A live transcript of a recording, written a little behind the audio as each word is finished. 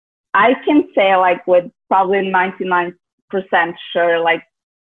I can say like with probably 99% sure, like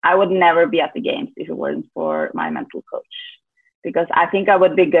I would never be at the games if it weren't for my mental coach, because I think I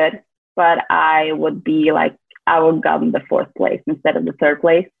would be good, but I would be like, I would gotten the fourth place instead of the third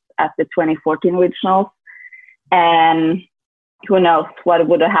place at the 2014 regionals. And who knows what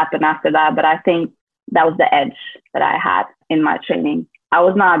would have happened after that. But I think that was the edge that I had in my training. I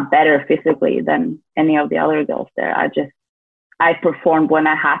was not better physically than any of the other girls there. I performed when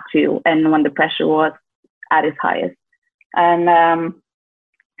I had to and when the pressure was at its highest. And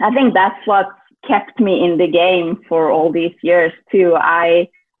I think that's what kept me in the game for all these years too.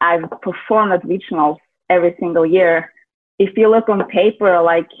 I've performed at regionals every single year. If you look on paper,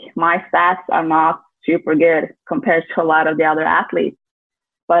 like my stats are not super good compared to a lot of the other athletes,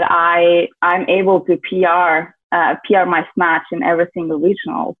 but I'm able to PR my snatch in every single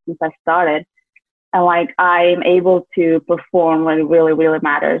regional since I started. And like, I'm able to perform when it really, really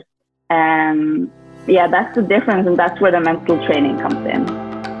matters. And yeah, that's the difference. And that's where the mental training comes in.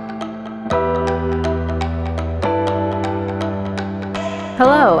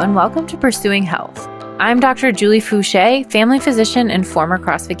 Hello, and welcome to Pursuing Health. I'm Dr. Julie Fouché, family physician and former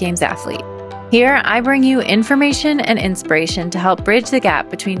CrossFit Games athlete. Here, I bring you information and inspiration to help bridge the gap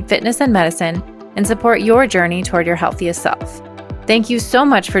between fitness and medicine and support your journey toward your healthiest self. Thank you so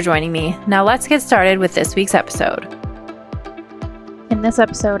much for joining me. Now let's get started with this week's episode. In this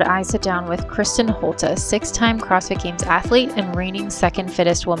episode, I sit down with Kristin Holte, 6-time CrossFit Games athlete and reigning second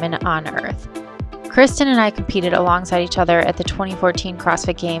fittest woman on earth. Kristin and I competed alongside each other at the 2014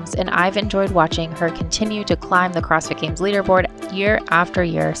 CrossFit Games, and I've enjoyed watching her continue to climb the CrossFit Games leaderboard year after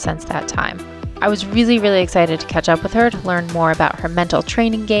year since that time. I was really excited to catch up with her to learn more about her mental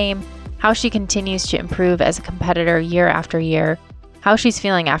training game, how she continues to improve as a competitor year after year, how she's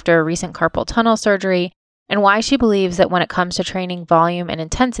feeling after a recent carpal tunnel surgery, and why she believes that when it comes to training volume and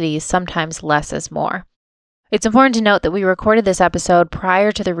intensity, sometimes less is more. It's important to note that we recorded this episode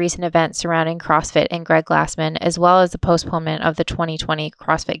prior to the recent events surrounding CrossFit and Greg Glassman, as well as the postponement of the 2020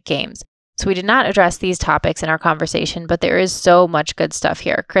 CrossFit Games. So we did not address these topics in our conversation, but there is so much good stuff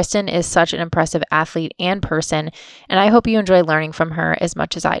here. Kristin is such an impressive athlete and person, and I hope you enjoy learning from her as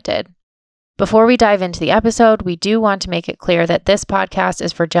much as I did. Before we dive into the episode, we do want to make it clear that this podcast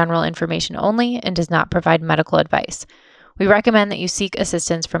is for general information only and does not provide medical advice. We recommend that you seek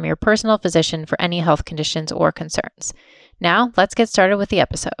assistance from your personal physician for any health conditions or concerns. Now, let's get started with the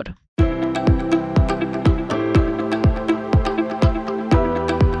episode.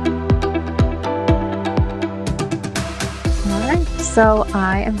 So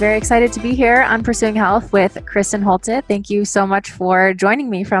I am very excited to be here on Pursuing Health with Kristin Holte. Thank you so much for joining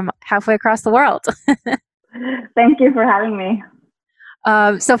me from halfway across the world. Thank you for having me.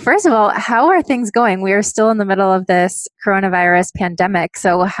 So first of all, how are things going? We are still in the middle of this coronavirus pandemic.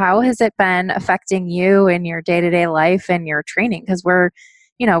 So how has it been affecting you in your day-to-day life and your training? Because we're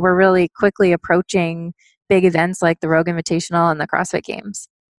really quickly approaching big events like the Rogue Invitational and the CrossFit Games.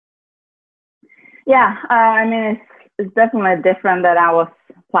 Yeah, I mean, it's definitely different than I was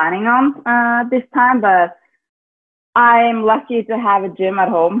planning on this time, but I'm lucky to have a gym at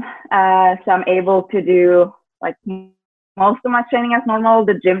home. So I'm able to do like most of my training as normal.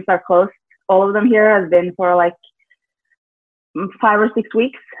 The gyms are closed. All of them here has been for like 5 or 6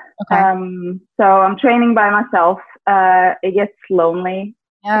 weeks. Okay. So I'm training by myself. It gets lonely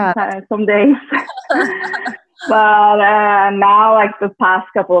some days. But now, like the past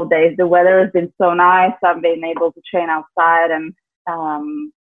couple of days, the weather has been so nice. I've been able to train outside and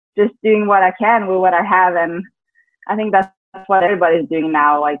just doing what I can with what I have. And I think that's what everybody's doing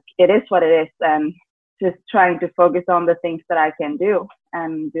now. Like, it is what it is. And just trying to focus on the things that I can do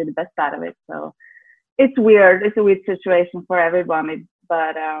and do the best out of it. So it's weird. It's a weird situation for everybody.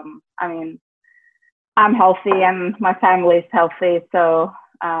 But I mean, I'm healthy and my family is healthy. So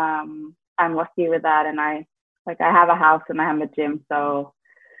I'm lucky with that. And I have a house and I have a gym, so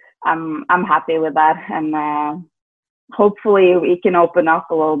I'm happy with that. And hopefully we can open up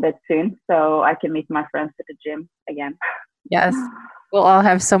a little bit soon, so I can meet my friends at the gym again. Yes, we'll all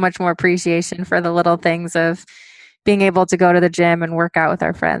have so much more appreciation for the little things of being able to go to the gym and work out with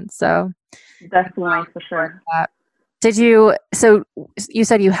our friends. So definitely, for sure. So you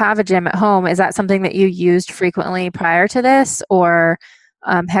said you have a gym at home. Is that something that you used frequently prior to this, or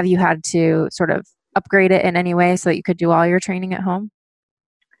have you had to sort of upgrade it in any way so that you could do all your training at home?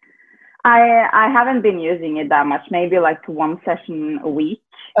 I haven't been using it that much, maybe like 1 session a week.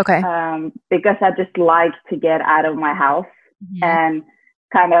 Okay. Because I just like to get out of my house and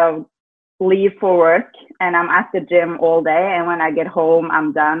kind of leave for work, and I'm at the gym all day, and when I get home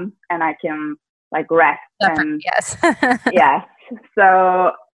I'm done and I can like rest. Yes. Yes.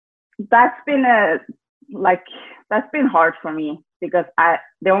 So that's been that's been hard for me because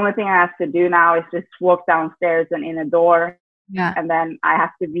the only thing I have to do now is just walk downstairs and in a door. Yeah. And then I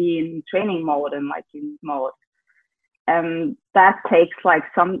have to be in training mode and like in mode. And that takes like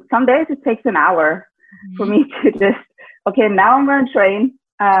some days it takes an hour for me to just, okay, now I'm going to train,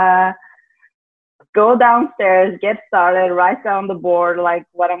 go downstairs, get started, write down the board, like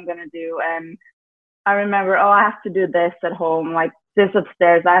what I'm going to do. And I remember, oh, I have to do this at home, like this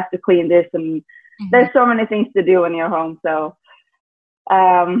upstairs, I have to clean this. And there's so many things to do when you're home. So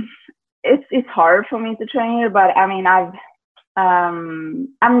it's hard for me to train here, but I mean,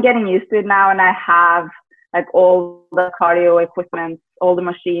 I'm getting used to it now, and I have like all the cardio equipment, all the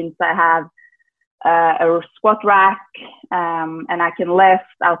machines. I have a squat rack, and I can lift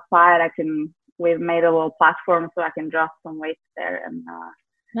outside. We've made a little platform so I can drop some weights there. And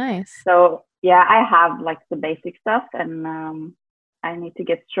nice. So yeah, I have like the basic stuff, and I need to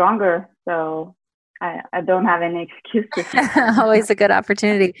get stronger. So I don't have any excuses. Always a good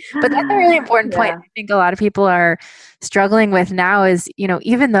opportunity. But that's a really important point. I think a lot of people are struggling with now is,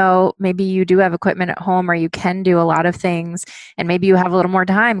 even though maybe you do have equipment at home or you can do a lot of things and maybe you have a little more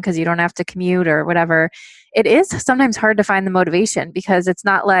time because you don't have to commute or whatever, it is sometimes hard to find the motivation because it's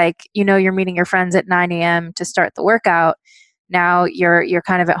not like, you're meeting your friends at 9 a.m. to start the workout. Now you're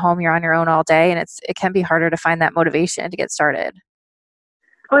kind of at home, you're on your own all day, and it can be harder to find that motivation to get started.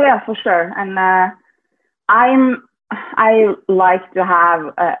 Oh yeah, for sure. And I like to have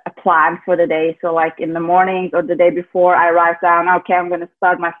a plan for the day. So like in the mornings or the day before, I write down, okay, I'm going to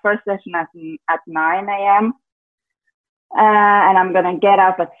start my first session at 9 a.m. And I'm going to get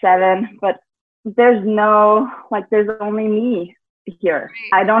up at 7. But there's only me here.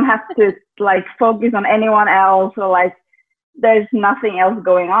 I don't have to like focus on anyone else, or like there's nothing else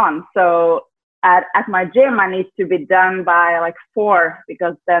going on. So at my gym, I need to be done by like 4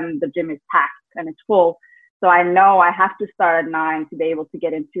 because then the gym is packed and it's full. So I know I have to start at 9 to be able to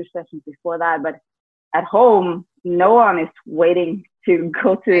get in 2 sessions before that. But at home, no one is waiting to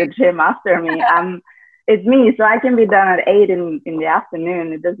go to the gym after me. It's me, so I can be done at 8 in the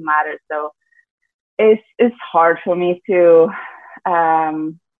afternoon. It doesn't matter. So it's hard for me to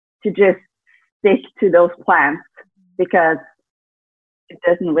just stick to those plans because it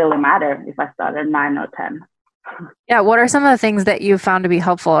doesn't really matter if I start at 9 or 10. Yeah. What are some of the things that you found to be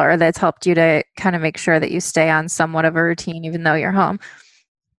helpful or that's helped you to kind of make sure that you stay on somewhat of a routine, even though you're home?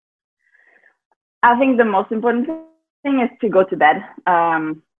 I think the most important thing is to go to bed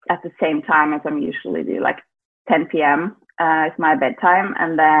at the same time as I'm usually do, like 10 p.m. Is my bedtime,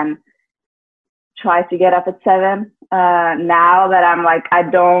 and then try to get up at 7. Now that I'm like, I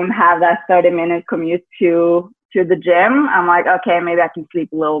don't have that 30-minute commute to the gym, I'm like, okay, maybe I can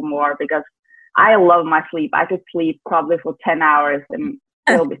sleep a little more because I love my sleep. I could sleep probably for 10 hours and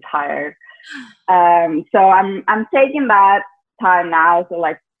still be tired. So I'm taking that time now to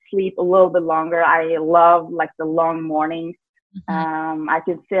like sleep a little bit longer. I love like the long mornings. I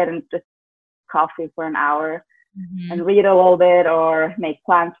can sit and just coffee for an hour and read a little bit or make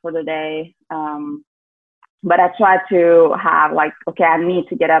plans for the day. But I try to have like, okay, I need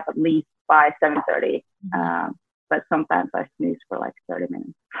to get up at least by 7:30. But sometimes I snooze for like 30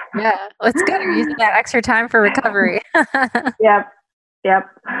 minutes. Yeah, that's good. You're using that extra time for recovery. Yep.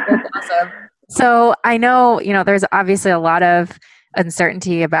 That's awesome. So I know, there's obviously a lot of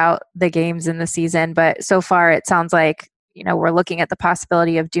uncertainty about the games in the season, but so far it sounds like, we're looking at the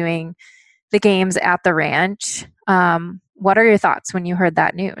possibility of doing the games at the ranch. What are your thoughts when you heard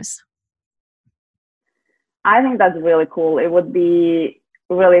that news? I think that's really cool. It would be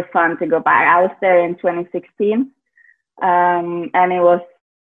really fun to go back. I was there in 2016. And it was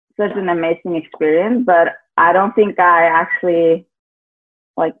such an amazing experience, but I don't think I actually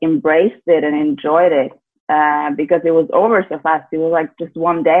like embraced it and enjoyed it because it was over so fast. It was like just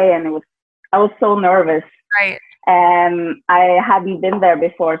one day, and I was so nervous. Right. And I hadn't been there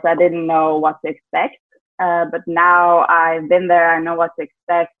before, so I didn't know what to expect. But now I've been there, I know what to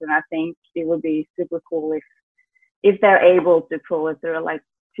expect, and I think it would be super cool if they're able to pull it through, like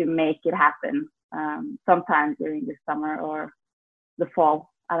to make it happen. Sometime during the summer or the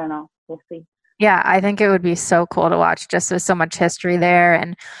fall. I don't know. We'll see. Yeah, I think it would be so cool to watch. Just with so much history there.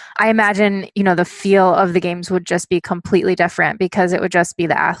 And I imagine, the feel of the games would just be completely different because it would just be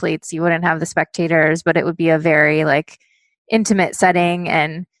the athletes. You wouldn't have the spectators, but it would be a very like intimate setting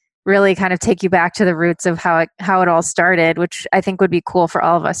and really kind of take you back to the roots of how it all started, which I think would be cool for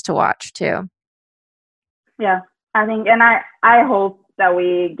all of us to watch too. Yeah, I think, and I hope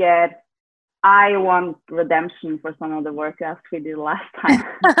that I want redemption for some of the workouts we did last time,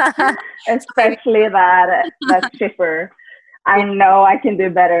 especially that shipper. I know I can do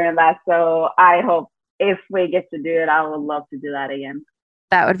better than that. So I hope if we get to do it, I would love to do that again.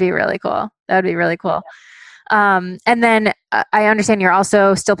 That would be really cool. That would be really cool. And then I understand you're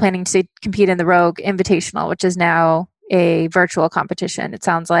also still planning to compete in the Rogue Invitational, which is now a virtual competition. It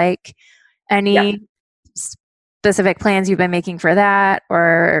sounds like. Any specific plans you've been making for that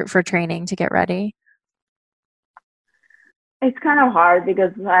or for training to get ready? It's kind of hard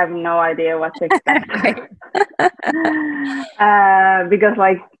because I have no idea what to expect. Because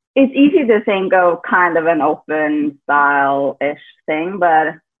like it's easy to think of kind of an open style-ish thing,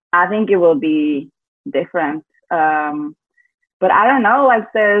 but I think it will be different. But I don't know, like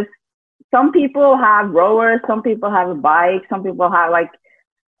there's some people have rowers, some people have a bike, some people have like,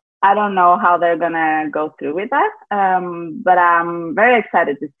 I don't know how they're gonna go through with that. But I'm very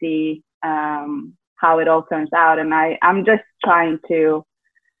excited to see how it all turns out. And I'm just trying to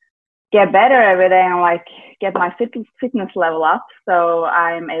get better every day and like get my fitness level up so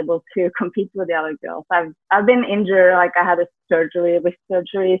I'm able to compete with the other girls. I've been injured, like I had a wrist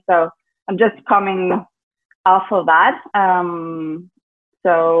surgery, so I'm just coming off of that.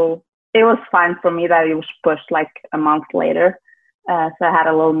 So it was fine for me that it was pushed like a month later. So I had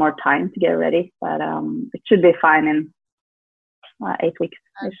a little more time to get ready, but it should be fine in 8 weeks.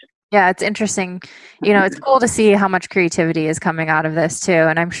 Yeah, it's interesting. It's cool to see how much creativity is coming out of this too.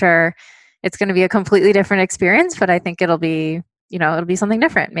 And I'm sure it's going to be a completely different experience, but I think it'll be something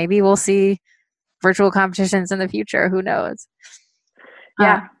different. Maybe we'll see virtual competitions in the future. Who knows?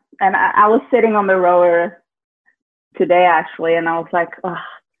 Yeah. And I was sitting on the rower today actually, and I was like, oh,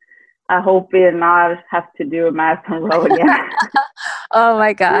 I hope we not have to do a marathon row again. Oh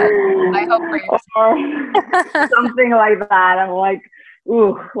my God. I hope or something like that. I'm like,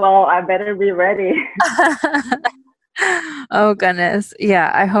 ooh, well, I better be ready. Oh goodness.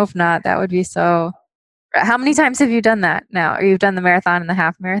 Yeah, I hope not. That would be so. How many times have you done that now? Or you've done the marathon and the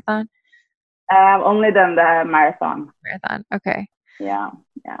half marathon? I've only done the marathon. Marathon. Okay. Yeah.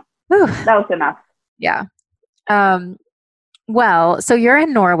 Whew. That was enough. Yeah. Well, so you're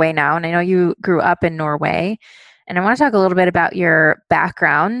in Norway now, and I know you grew up in Norway. And I want to talk a little bit about your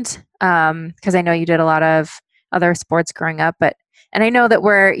background, because I know you did a lot of other sports growing up. And I know that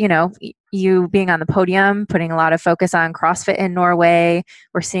you being on the podium, putting a lot of focus on CrossFit in Norway.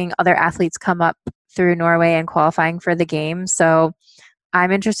 We're seeing other athletes come up through Norway and qualifying for the games. So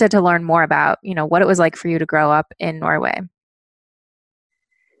I'm interested to learn more about, what it was like for you to grow up in Norway.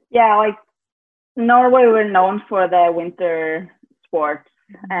 Yeah, like Norway, we're known for the winter sports.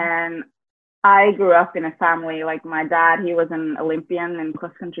 And I grew up in a family, like my dad, he was an Olympian in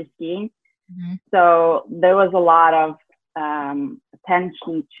cross-country skiing. Mm-hmm. So there was a lot of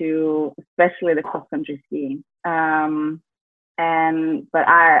attention to, especially the cross-country skiing. But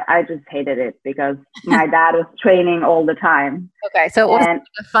I just hated it because my dad was training all the time. Okay, so it wasn't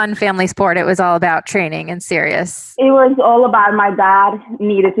a fun family sport. It was all about training and serious. It was all about my dad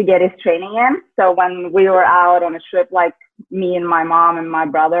needed to get his training in. So when we were out on a trip, like me and my mom and my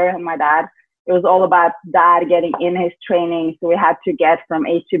brother and my dad, it was all about dad getting in his training. So we had to get from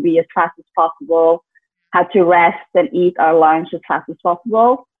A to B as fast as possible, had to rest and eat our lunch as fast as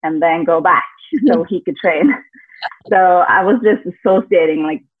possible, and then go back so he could train. So I was just associating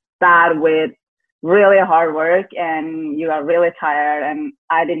like that with really hard work, and you are really tired, and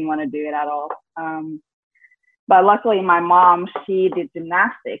I didn't want to do it at all. But luckily my mom, she did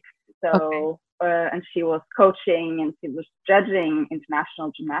gymnastics. So, and she was coaching and she was judging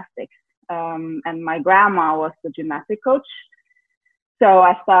international gymnastics. And my grandma was the gymnastic coach. So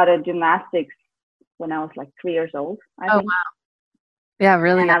I started gymnastics when I was like 3 years old, I think. Wow. Yeah,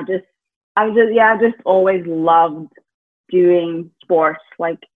 really. And I've just always loved doing sports,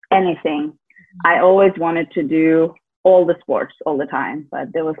 like anything. I always wanted to do all the sports all the time,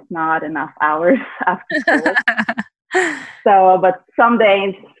 but there was not enough hours after school. But some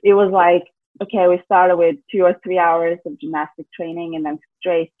days it was like, okay, we started with 2 or 3 hours of gymnastic training and then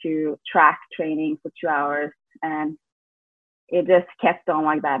straight to track training for 2 hours. And it just kept on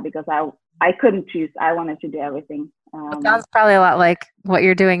like that because I couldn't choose. I wanted to do everything. It sounds probably a lot like what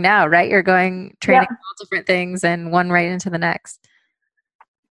you're doing now, right? You're going training all different things and one right into the next.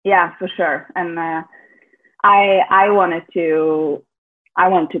 Yeah, for sure. And I wanted to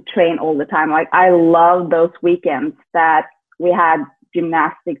train all the time. Like I love those weekends that we had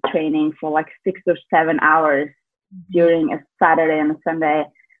gymnastic training for like 6 or 7 hours during a Saturday and a Sunday.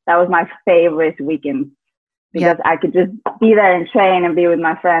 That was my favorite weekend because I could just be there and train and be with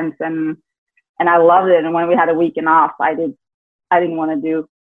my friends, and I loved it. And when we had a weekend off, I didn't want to do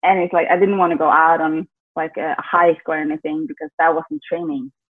anything. Like I didn't want to go out on like a hike or anything because that wasn't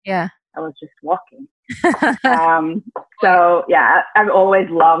training. Yeah. I was just walking. So yeah, I've always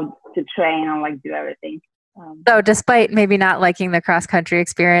loved to train and like do everything. So despite maybe not liking the cross country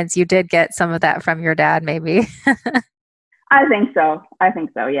experience, you did get some of that from your dad, maybe. I think so.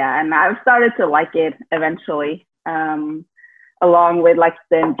 Yeah. And I've started to like it eventually. Along with like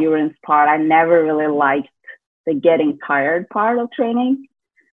the endurance part, I never really liked the getting tired part of training.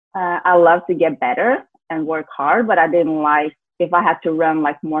 I love to get better and work hard, but I didn't like if I had to run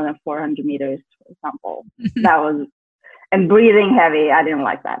like more than 400 meters, for example. And breathing heavy, I didn't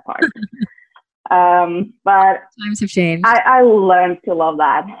like that part. But times have changed. I learned to love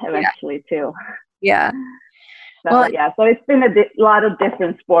that eventually too. Yeah. So it's been a lot of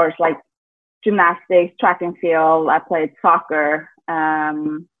different sports like gymnastics, track and field. I played soccer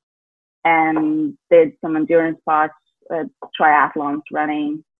and did some endurance sports, triathlons,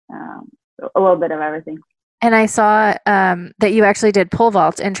 running, a little bit of everything. And I saw that you actually did pole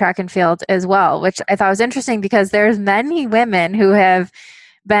vault in track and field as well, which I thought was interesting because there's many women who have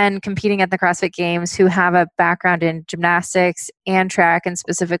been competing at the CrossFit Games who have a background in gymnastics and track and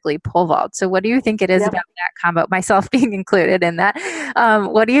specifically pole vault. So what do you think it is about that combo, myself being included in that?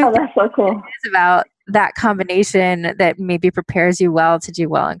 What do you think that's so cool. it is about that combination that maybe prepares you well to do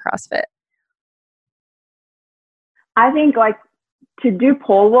well in CrossFit? I think like to do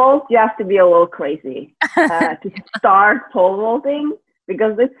pole vault, you have to be a little crazy to start pole vaulting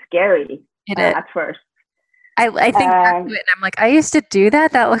because it's scary at first. I think back to it and I'm like, I used to do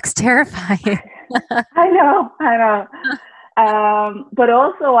that. That looks terrifying. I know. But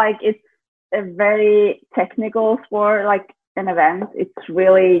also like it's a very technical sport, like an event. It's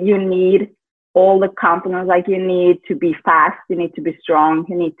really, you need all the components. Like you need to be fast, you need to be strong,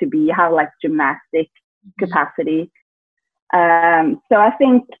 you need to have like gymnastic capacity. So I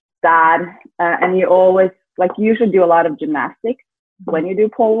think that, and you always, like you should do a lot of gymnastics when you do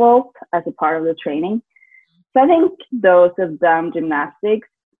pole vault as a part of the training. So I think those who've done gymnastics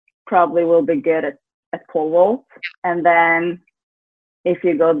probably will be good at pole vault. And then if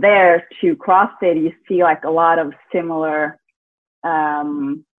you go there to CrossFit, you see like a lot of similar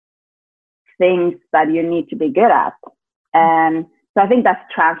things that you need to be good at. And so I think that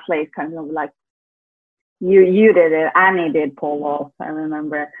translates kind of like you did it, Annie did pole vault, I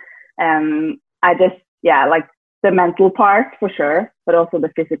remember. I just, like the mental part for sure, but also the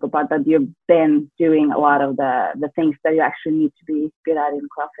physical part that you've been doing a lot of the things that you actually need to be good at in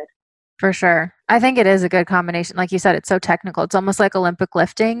CrossFit. For sure. I think it is a good combination. Like you said, it's so technical. It's almost like Olympic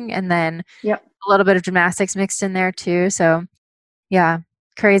lifting and then a little bit of gymnastics mixed in there too. So yeah,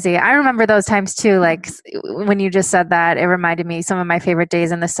 crazy. I remember those times too. Like when you just said that, it reminded me some of my favorite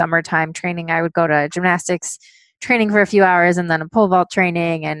days in the summertime training. I would go to gymnastics training for a few hours and then a pole vault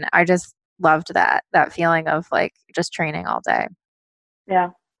training. And I just loved that feeling of like just training all day. Yeah.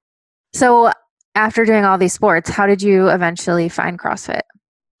 So after doing all these sports, how did you eventually find CrossFit?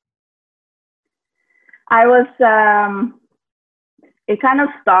 I was, it kind of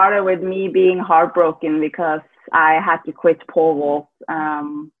started with me being heartbroken because I had to quit pole vault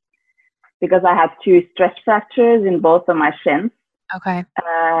because I had 2 stress fractures in both of my shins. Okay.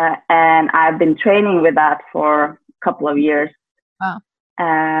 And I've been training with that for a couple of years. Wow.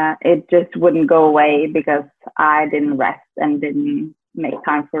 It just wouldn't go away because I didn't rest and didn't make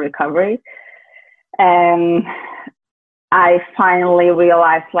time for recovery. And I finally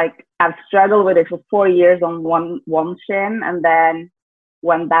realized like I've struggled with it for 4 years on one shin. And then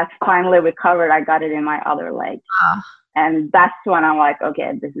when that's finally recovered, I got it in my other leg. And that's when I'm like,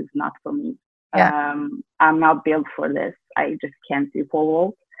 okay, this is not for me. Yeah. I'm not built for this. I just can't do pole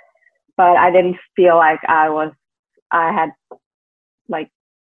vault. But I didn't feel like I had like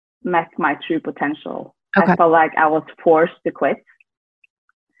met my true potential. Okay. I felt like I was forced to quit.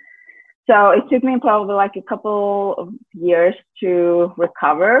 So it took me probably like a couple of years to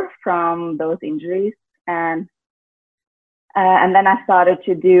recover from those injuries. And then I started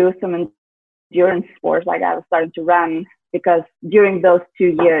to do some endurance sports, like I was starting to run, because during those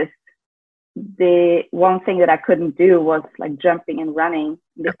 2 years, the one thing that I couldn't do was like jumping and running.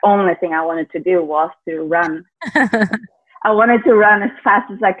 The only thing I wanted to do was to run. I wanted to run as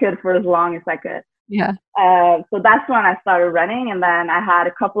fast as I could for as long as I could. Yeah. So that's when I started running. And then I had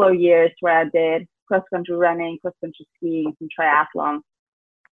a couple of years where I did cross-country running, cross-country skiing, some triathlon.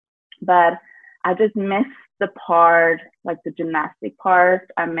 But I just missed the part, like the gymnastic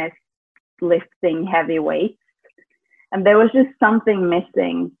part. I missed lifting heavy weights. And there was just something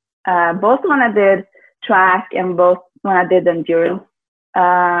missing. Both when I did track and both when I did the endurance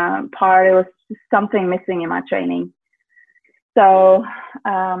part, it was just something missing in my training. So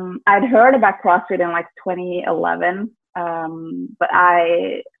I'd heard about CrossFit in like 2011, but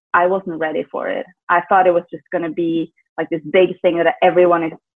I I wasn't ready for it. I thought it was just going to be like this big thing that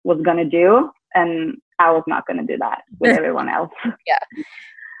everyone was going to do. And I was not going to do that with everyone else. Yeah.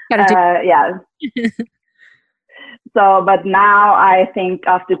 So, but now I think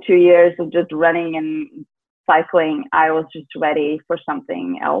after 2 years of just running and cycling, I was just ready for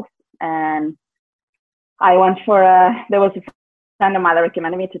something else. And I went for there was a friend of mine that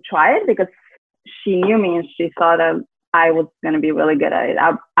recommended me to try it because she knew me and she thought that I was going to be really good at it.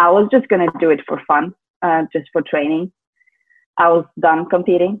 I was just going to do it for fun, just for training. I was done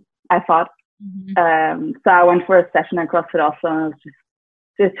competing, I thought. Mm-hmm. So I went for a session at CrossFit Oslo and I was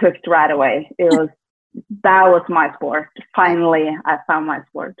just hooked right away. That was my sport. Finally, I found my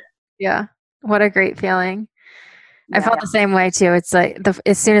sport. Yeah. What a great feeling. Yeah. I felt the same way too. It's like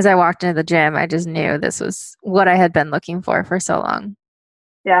as soon as I walked into the gym, I just knew this was what I had been looking for so long.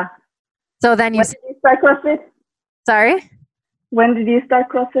 Yeah. So then when did you start CrossFit? Sorry? When did you start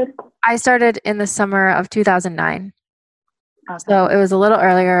CrossFit? I started in the summer of 2009. Okay. So it was a little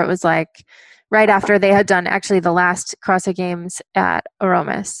earlier. It was like right after they had done actually the last CrossFit Games at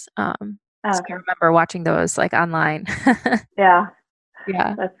Aromas. So I remember watching those like online. Yeah.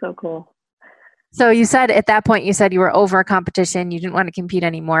 Yeah. That's so cool. So you said at that point, you said you were over competition. You didn't want to compete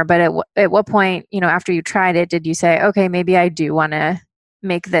anymore. But at what point, after you tried it, did you say, okay, maybe I do want to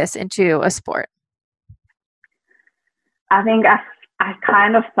make this into a sport? I think I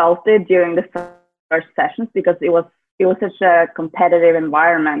kind of felt it during the first sessions because it was such a competitive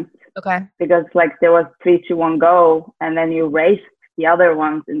environment. Okay. Because like there was 3, 2, 1, go, and then you raced the other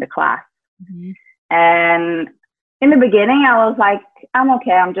ones in the class. Mm-hmm. And in the beginning, I was like, I'm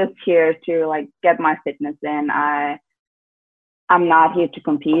okay. I'm just here to like get my fitness in. I'm not here to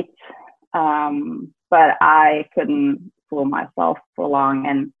compete. But I couldn't fool myself for long.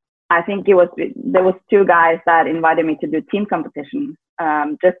 And I think there was 2 guys that invited me to do team competition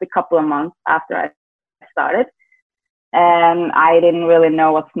just a couple of months after I started. And I didn't really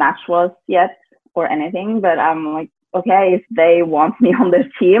know what Snatch was yet or anything, but I'm like, okay, if they want me on their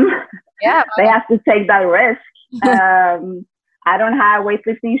team, they have to take that risk. I don't have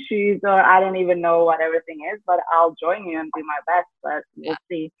weightlifting shoes or I don't even know what everything is, but I'll join you and do my best, but we'll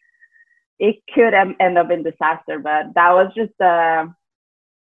see. It could end up in disaster, but that was just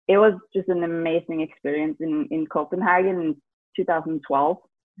it was just an amazing experience in Copenhagen in 2012.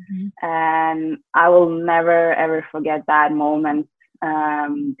 Mm-hmm. And I will never ever forget that moment.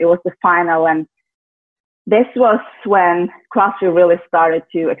 It was the final, and this was when CrossFit really started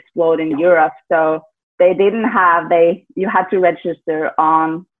to explode in Europe. So they didn't have you had to register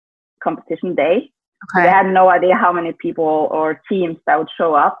on competition day. Okay. They had no idea how many people or teams that would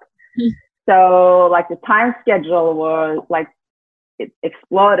show up. Mm-hmm. So like the time schedule was like it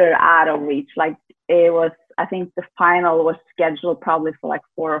exploded out of reach. Like it was, I think the final was scheduled probably for like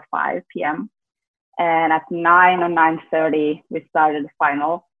 4 or 5 p.m. And at 9 or 9:30, we started the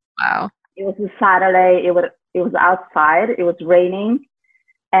final. Wow. It was a Saturday. It was outside. It was raining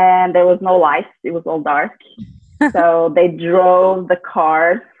and there was no lights. It was all dark. So they drove the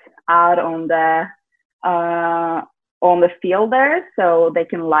cars out on the field there so they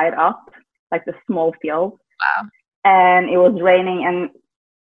can light up like the small field. Wow. And it was raining, and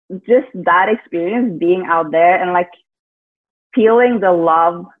just that experience being out there and like feeling the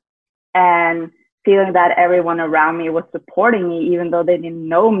love and feeling that everyone around me was supporting me, even though they didn't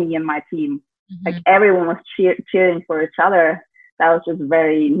know me and my team. Mm-hmm. Like everyone was cheering for each other. That was just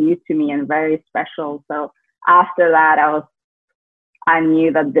very new to me and very special. So after that, I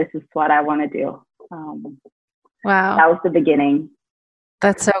knew that this is what I want to do. Wow. That was the beginning.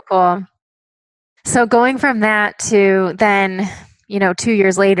 That's so cool. So going from that to then, 2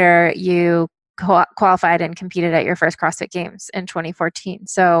 years later, you qualified and competed at your first CrossFit Games in 2014.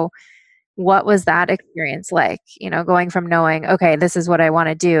 So what was that experience like, going from knowing, okay, this is what I want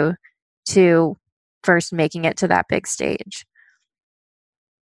to do to first making it to that big stage?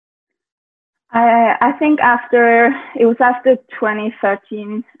 I think after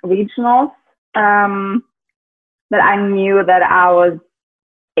 2013 regionals that I knew that I was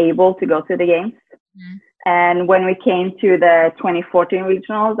able to go to the games. Mm-hmm. And when we came to the 2014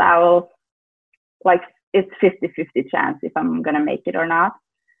 regionals, I was like, it's 50-50 chance if I'm going to make it or not.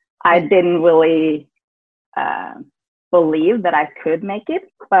 I didn't really believe that I could make it,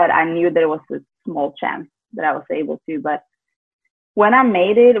 but I knew there was a small chance that I was able to. But when I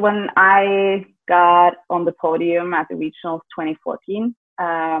made it, when I got on the podium at the regionals 2014,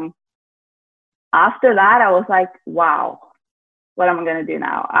 after that, I was like, wow, what am I going to do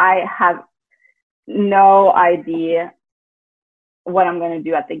now? I have no idea what I'm going to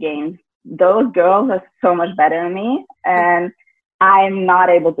do at the games. Those girls are so much better than me. And I'm not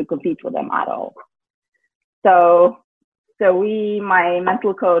able to compete with them at all. So my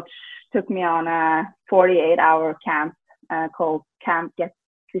mental coach took me on a 48-hour camp called Camp Get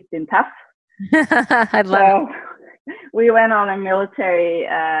 15 Tough. I love it. We went on a military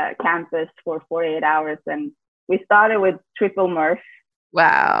campus for 48 hours, and we started with triple Murph.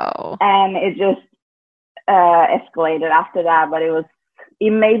 Wow. And it just escalated after that, but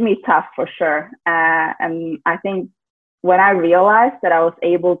it made me tough for sure. And I think when I realized that I was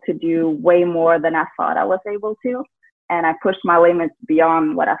able to do way more than I thought I was able to, and I pushed my limits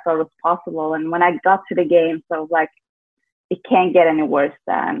beyond what I thought was possible. And when I got to the games, I was like, it can't get any worse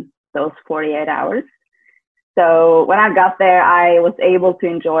than those 48 hours. So when I got there, I was able to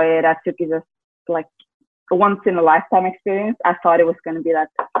enjoy it. I took it as like a once in a lifetime experience. I thought it was going to be that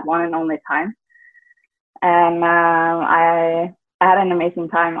one and only time. And I had an amazing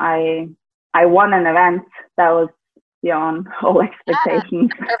time. I won an event that was beyond all expectations.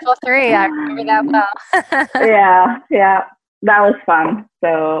 Purple 3, I remember that well. yeah, that was fun.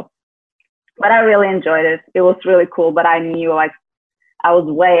 So, but I really enjoyed it. It was really cool. But I knew like I was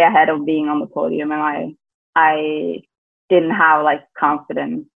way ahead of being on the podium, and I didn't have like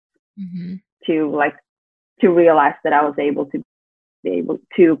confidence to realize that I was able to be able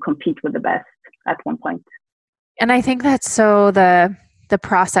to compete with the best at one point. And I think that's so the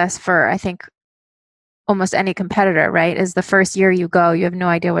process for, I think, almost any competitor, right? Is the first year you go, you have no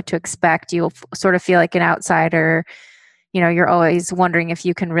idea what to expect. You'll sort of feel like an outsider. You're always wondering if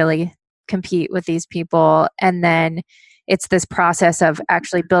you can really compete with these people. And then it's this process of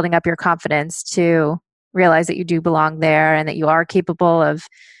actually building up your confidence to realize that you do belong there and that you are capable of,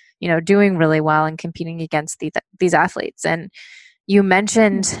 doing really well and competing against these athletes. And you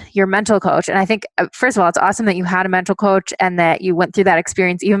mentioned your mental coach. And I think, first of all, it's awesome that you had a mental coach and that you went through that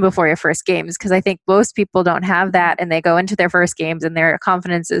experience even before your first games, because I think most people don't have that, and they go into their first games and their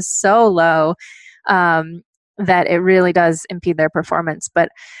confidence is so low that it really does impede their performance. But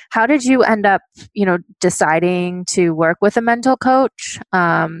how did you end up, deciding to work with a mental coach?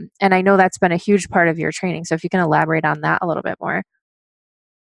 And I know that's been a huge part of your training. So if you can elaborate on that a little bit more.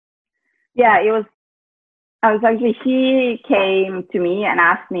 Yeah, he came to me and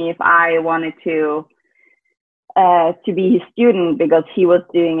asked me if I wanted to be his student, because he was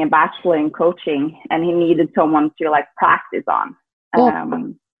doing a bachelor in coaching and he needed someone to like practice on.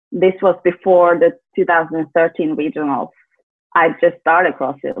 Cool. This was before the 2013 regionals. I just started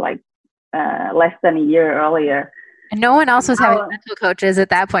CrossFit like less than a year earlier. And no one else was having mental coaches at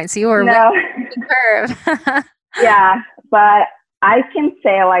that point, so you were the curve. Yeah, but I can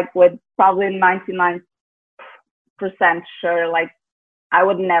say like with probably 99% sure, like I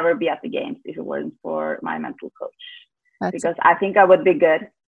would never be at the games if it weren't for my mental coach. Because I think I would be good,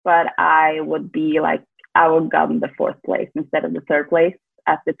 but I would gotten the 4th place instead of the 3rd place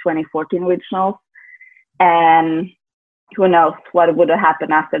at the 2014 regionals. And who knows what would have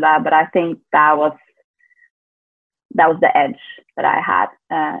happened after that. But I think that was the edge that I had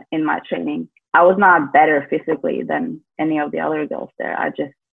in my training. I was not better physically than any of the other girls there.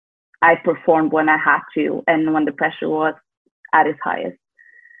 I performed when I had to and when the pressure was at its highest.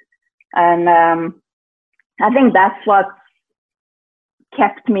 And I think that's what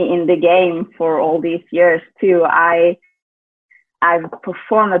kept me in the game for all these years too. I've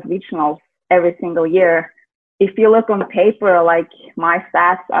performed at regionals every single year. If you look on paper, like my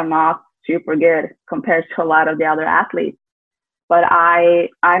stats are not super good compared to a lot of the other athletes, but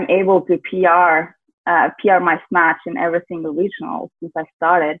I'm able to PR my snatch in every single regional since I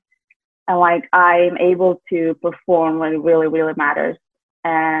started. And like I'm able to perform when it really, really matters.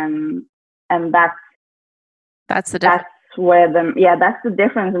 And that's the difference. That's the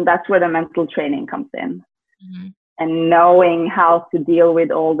difference, and that's where the mental training comes in. Mm-hmm. And knowing how to deal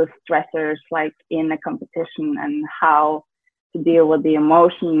with all the stressors like in a competition, and how to deal with the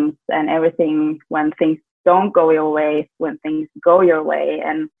emotions and everything when things don't go your way, when things go your way,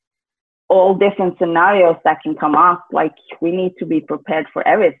 and all different scenarios that can come up. Like we need to be prepared for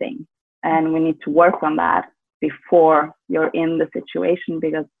everything, and we need to work on that before you're in the situation,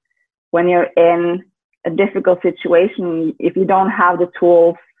 because when you're in a difficult situation, if you don't have the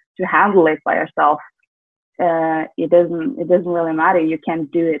tools to handle it by yourself, it doesn't really matter. You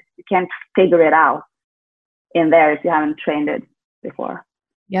can't do it. You can't figure it out in there if you haven't trained it before.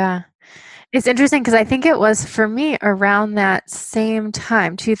 Yeah. It's interesting because I think it was for me around that same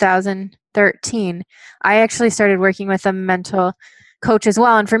time, 2013, I actually started working with a mental coach as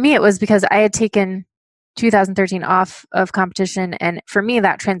well. And for me, it was because I had taken 2013 off of competition. And for me,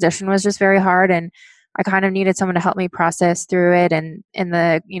 that transition was just very hard. And I kind of needed someone to help me process through it and in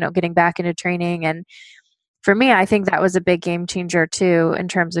the, getting back into training. And for me, I think that was a big game changer too, in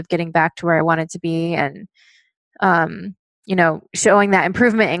terms of getting back to where I wanted to be and, showing that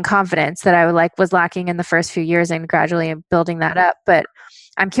improvement in confidence that I was lacking in the first few years and gradually building that up. But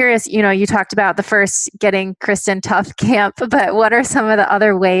I'm curious, you talked about the first getting Kristen Tough camp, but what are some of the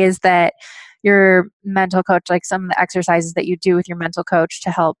other ways that your mental coach, like some of the exercises that you do with your mental coach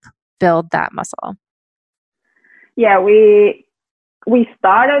to help build that muscle? Yeah, we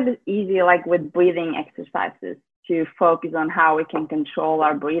started easy, like with breathing exercises to focus on how we can control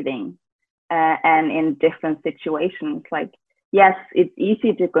our breathing and in different situations. Like, yes, it's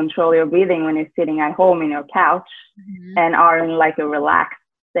easy to control your breathing when you're sitting at home in your couch and are in like a relaxed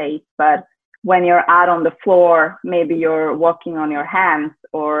state. But when you're out on the floor, maybe you're walking on your hands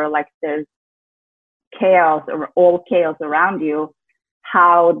or like there's chaos or all chaos around you,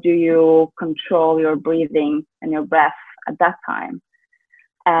 how do you control your breathing and your breath at that time?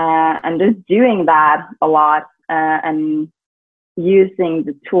 And just doing that a lot and using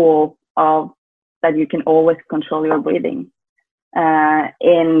the tool of that you can always control your breathing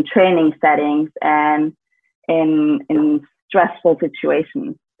in training settings and in stressful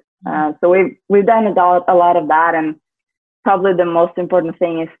situations. So we've done a lot of that, and probably the most important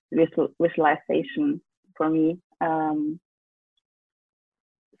thing is visualization for me.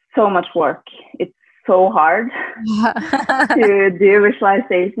 So much work. It's so hard to do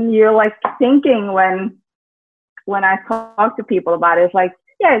visualization. You're like thinking when I talk to people about it, it's like,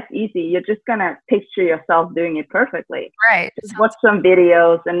 yeah, it's easy. You're just gonna picture yourself doing it perfectly. Right. Just watch some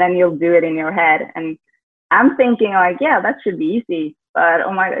videos and then you'll do it in your head. And I'm thinking like, yeah, that should be easy. But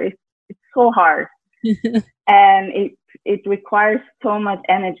oh my God, it's so hard. And it requires so much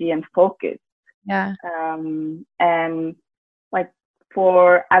energy and focus. Yeah. And like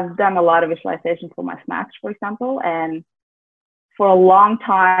I've done a lot of visualization for my snatch, for example, and for a long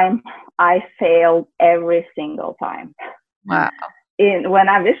time, I failed every single time. Wow. When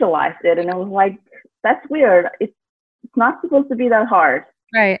I visualized it, and I was like, that's weird. It's not supposed to be that hard.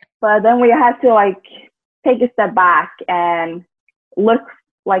 Right. But then we had to like take a step back and look.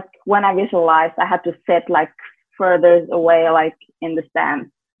 Like when I visualized, I had to sit like further away, like in the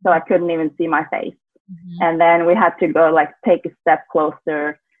stand, so I couldn't even see my face. And then we had to go like take a step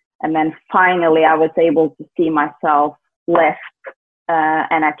closer, and then finally I was able to see myself lift,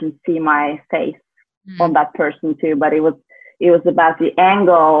 and I can see my face on that person too. But it was about the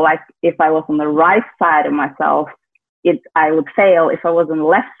angle. Like if I was on the right side of myself, I would fail. If I was on the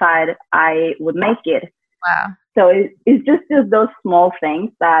left side, I would make it. Wow. So it's just those small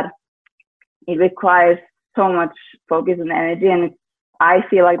things that it requires so much focus and energy, and I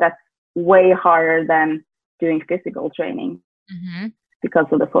feel like that's way harder than doing physical training because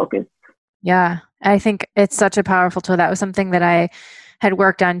of the focus. Yeah, I think it's such a powerful tool. That was something that I had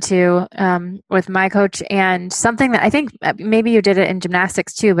worked on too with my coach, and something that I think maybe you did it in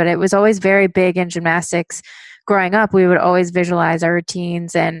gymnastics too, but it was always very big in gymnastics. Growing up, we would always visualize our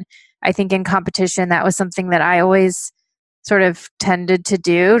routines, and I think in competition, that was something that I always sort of tended to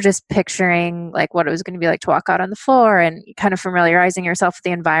do, just picturing like what it was going to be like to walk out on the floor and kind of familiarizing yourself with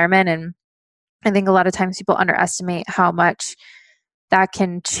the environment. And I think a lot of times people underestimate how much that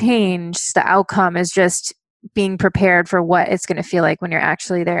can change the outcome, is just being prepared for what it's going to feel like when you're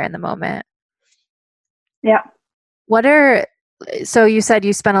actually there in the moment. Yeah. So you said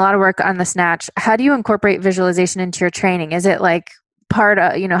you spent a lot of work on the snatch. How do you incorporate visualization into your training? Is it like part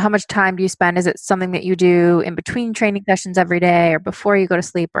of, how much time do you spend? Is it something that you do in between training sessions every day or before you go to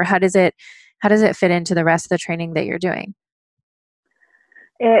sleep? Or how does it fit into the rest of the training that you're doing?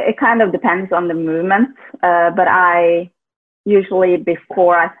 It kind of depends on the movement, but I usually,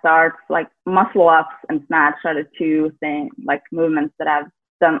 before I start, like muscle ups and snatch are the two like movements that I've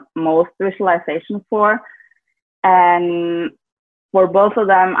done most visualization for. And for both of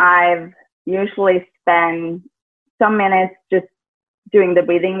them, I've usually spent some minutes just doing the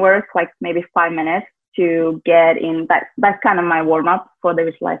breathing work, like maybe 5 minutes to get in. That's kind of my warm up for the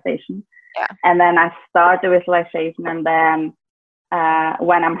visualization. Yeah. And then I start the visualization, and then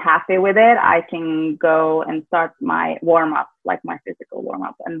when I'm happy with it, I can go and start my warm up, like my physical warm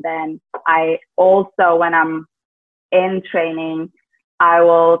up. And then I also, when I'm in training, I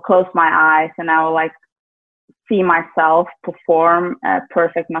will close my eyes and I will like see myself perform a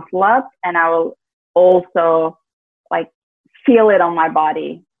perfect muscle up, and I will also like feel it on my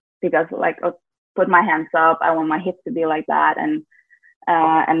body, because like I'll put my hands up, I want my hips to be like that,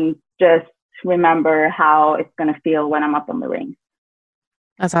 and just remember how it's going to feel when I'm up on the ring.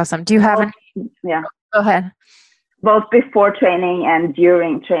 That's awesome. Do you have any? Yeah. Go ahead. Both before training and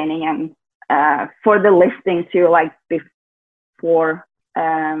during training, and for the lifting too, like before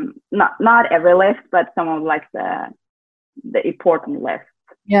not every lift, but some of like the important lifts.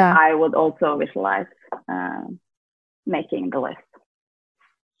 Yeah. I would also visualize making the list.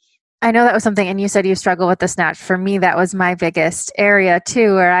 I know that was something, and you said you struggle with the snatch. For me, that was my biggest area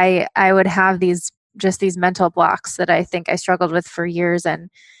too, where I would have these mental blocks that I think I struggled with for years. And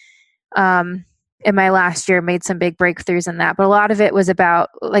in my last year, made some big breakthroughs in that. But a lot of it was about,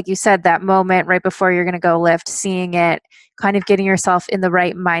 like you said, that moment right before you're going to go lift, seeing it, kind of getting yourself in the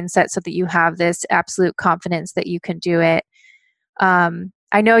right mindset so that you have this absolute confidence that you can do it.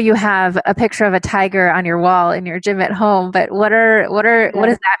 I know you have a picture of a tiger on your wall in your gym at home, but what does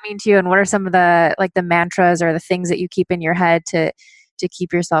that mean to you? And what are some of the mantras or the things that you keep in your head to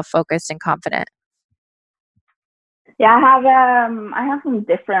keep yourself focused and confident? Yeah, I have some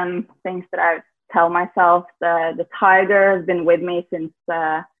different things that I tell myself. The tiger has been with me since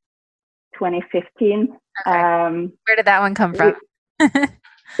 2015. Okay. Where did that one come from? It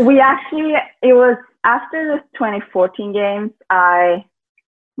was after the 2014 games.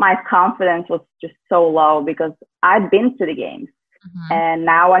 My confidence was just so low because I'd been to the games, and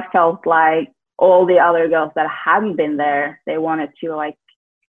now I felt like all the other girls that hadn't been there, they wanted to like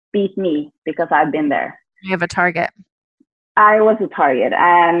beat me because I'd been there. You have a target. I was a target,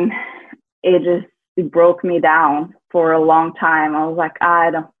 and it broke me down for a long time. I was like,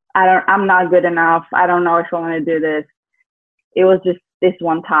 I'm not good enough. I don't know if I want to do this. It was just this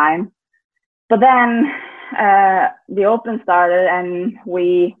one time. But then the Open started, and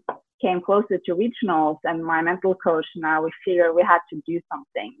we came closer to regionals, and my mental coach and I, we figured we had to do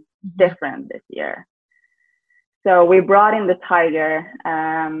something different this year. So we brought in the tiger,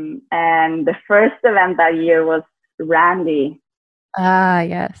 and the first event that year was Randy.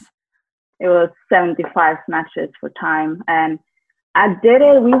 Yes. It was 75 snatches for time, and I did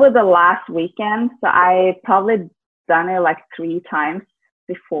it. We were the last weekend, so I probably done it like 3 times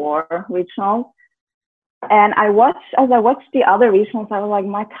before regionals. And as I watched the other regionals, I was like,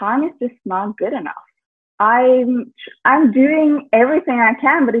 my time is just not good enough. I'm doing everything I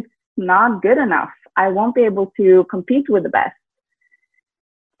can, but it's not good enough. I won't be able to compete with the best.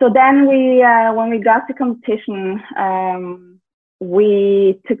 So then when we got to competition,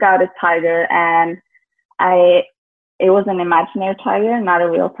 we took out a tiger, and it was an imaginary tiger, not a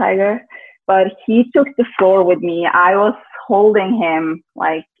real tiger, but he took the floor with me. I was holding him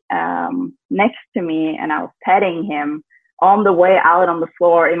like next to me, and I was petting him. On the way out on the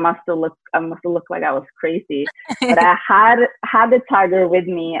floor, I must have looked like I was crazy, but I had the tiger with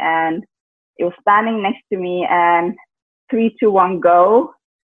me, and it was standing next to me, and 3, 2, 1, go.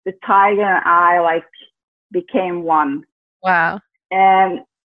 The tiger and I like became one. Wow. And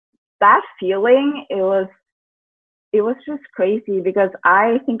that feeling, it was just crazy because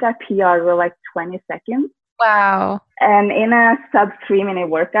I think I PR'd for like 20 seconds. Wow. And in a sub 3-minute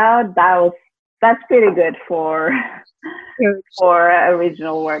workout, that's pretty good for a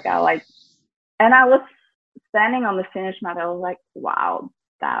regional workout. Like, and I was standing on the finish mat. I was like, wow,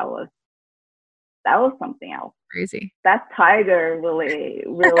 that was something else. Crazy. That tiger really,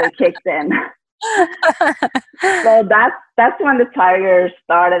 really kicked in. So that's when the tiger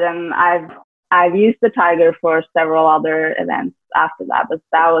started, and I've used the tiger for several other events after that, but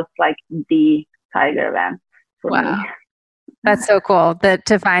that was like the tiger event for me. That's so cool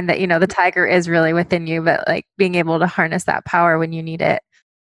to find that, the tiger is really within you, but like being able to harness that power when you need it.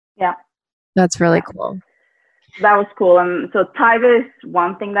 Yeah. That's really cool. That was cool. And so tiger is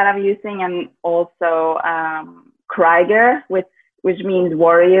one thing that I'm using, and also Kriger, which means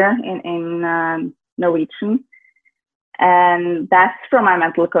warrior in Norwegian. And that's from my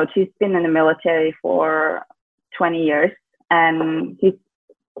mental coach. He's been in the military for 20 years, and he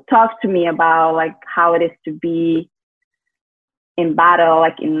talked to me about like how it is to be in battle,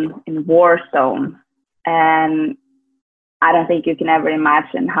 like in war zone. And I don't think you can ever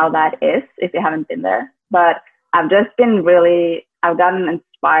imagine how that is if you haven't been there. But I've gotten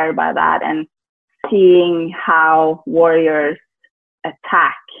inspired by that, and seeing how warriors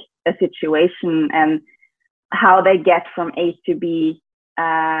attack a situation and how they get from A to B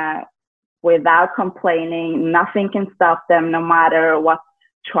without complaining. Nothing can stop them, no matter what's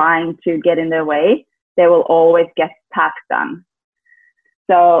trying to get in their way. They will always get task done.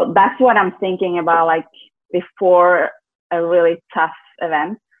 So that's what I'm thinking about, like before a really tough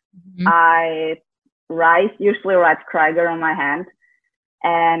event. I usually write Kriger on my hand,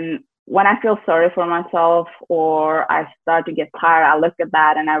 and when I feel sorry for myself or I start to get tired, I look at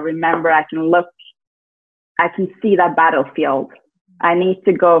that and I remember I can see that battlefield. I need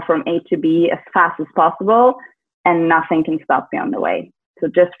to go from A to B as fast as possible, and nothing can stop me on the way. So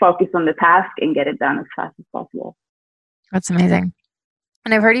just focus on the task and get it done as fast as possible. That's amazing.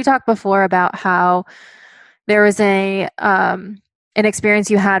 And I've heard you talk before about how there was an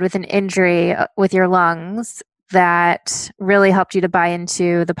experience you had with an injury with your lungs that really helped you to buy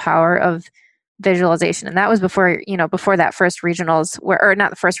into the power of visualization. And that was before, before that first regionals or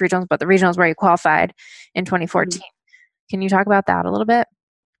not the first regionals, but the regionals where you qualified in 2014. Mhm. Can you talk about that a little bit?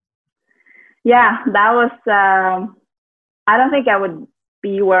 Yeah, that was, I don't think I would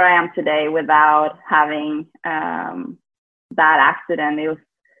be where I am today without having that accident. It was,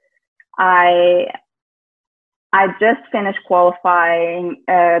 I just finished qualifying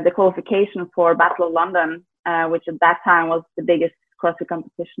the qualification for Battle of London, which at that time was the biggest CrossFit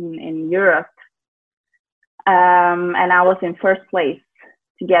competition in Europe. And I was in first place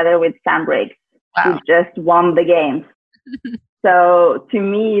together with Sam Briggs, Wow. who just won the games. So to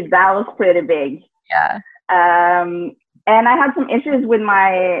me, that was pretty big. Yeah. And I had some issues with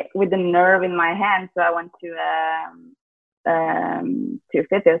the nerve in my hand, so I went to a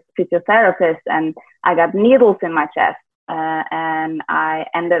physiotherapist, and I got needles in my chest, and I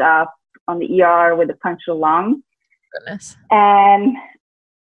ended up on the ER with a punctured lung. Goodness. And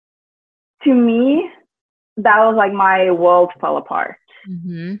to me, that was like my world fell apart.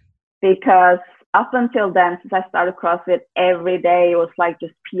 Mm-hmm. Because up until then, since I started CrossFit, every day it was like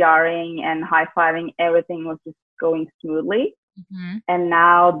just PRing and high-fiving. Everything was just going smoothly. Mm-hmm. And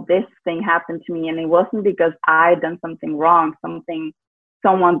now this thing happened to me, and it wasn't because I done something wrong.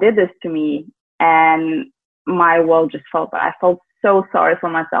 Someone did this to me, and my world just fell apart. I felt so sorry for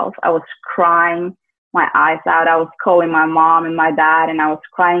myself. I was crying my eyes out. I was calling my mom and my dad, and I was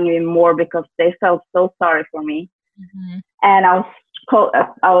crying even more because they felt so sorry for me. Mm-hmm. And I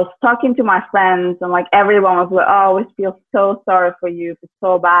was talking to my friends, and like everyone was like, "Oh, we feel so sorry for you. It's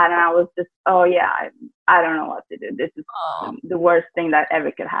so bad." And I was just, "Oh yeah, I don't know what to do. This is the worst thing that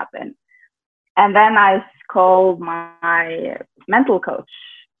ever could happen." And then I called my mental coach,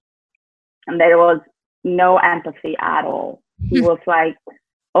 and there was no empathy at all. He was like,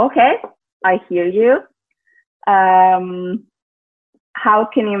 "Okay, I hear you. How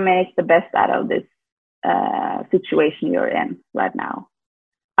can you make the best out of this situation you're in right now?"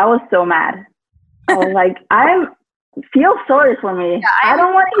 I was so mad. I was like, I feel sorry for me. Yeah, I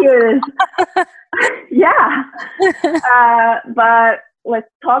don't want to hear this. Yeah. But like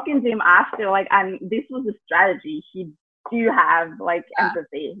talking to him after, like, this was a strategy. He do have like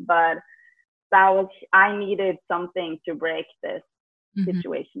empathy, but I needed something to break this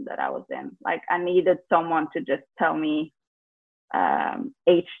situation that I was in. Like I needed someone to just tell me,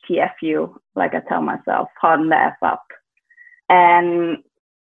 HTFU, like I tell myself, harden the F up. And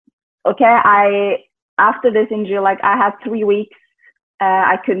okay, after this injury, like I had 3 weeks,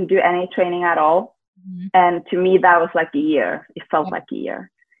 I couldn't do any training at all. Mm-hmm. And to me, that was like a year. It felt like a year.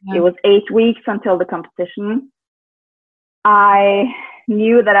 Yeah. It was 8 weeks until the competition. I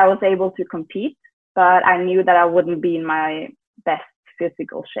knew that I was able to compete, but I knew that I wouldn't be in my best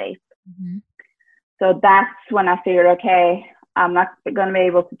physical shape. Mm-hmm. So that's when I figured, okay, I'm not going to be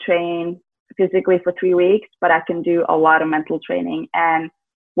able to train physically for 3 weeks, but I can do a lot of mental training. And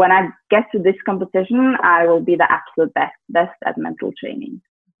when I get to this competition, I will be the absolute best at mental training.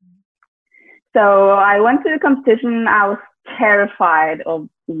 So I went to the competition. I was terrified of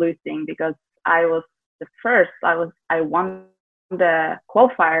losing because I was the first. I won the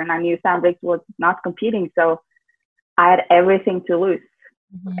qualifier, and I knew Sam Briggs was not competing. So I had everything to lose.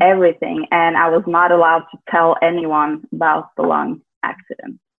 Mm-hmm. Everything. And I was not allowed to tell anyone about the lung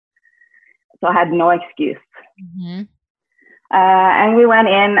accident. So I had no excuse. Mm-hmm. And we went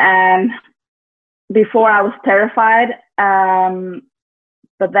in, and before I was terrified,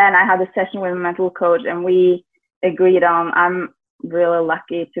 but then I had a session with a mental coach, and we agreed on, I'm really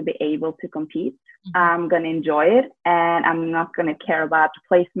lucky to be able to compete. Mm-hmm. I'm going to enjoy it, and I'm not going to care about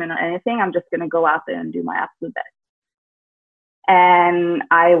placement or anything. I'm just going to go out there and do my absolute best. And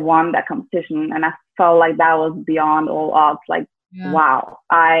I won that competition, and I felt like that was beyond all odds. Like, wow,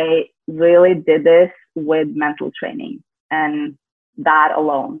 I really did this with mental training and that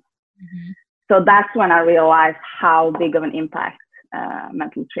alone. Mm-hmm. So that's when I realized how big of an impact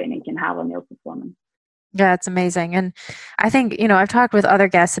mental training can have on your performance. Yeah, it's amazing. And I think, I've talked with other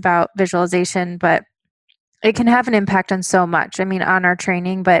guests about visualization, but it can have an impact on so much. I mean, on our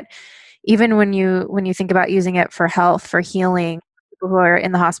training, but even when you think about using it for health, for healing, people who are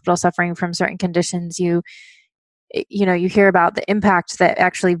in the hospital suffering from certain conditions, you hear about the impact that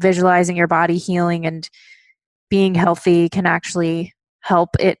actually visualizing your body healing and being healthy can actually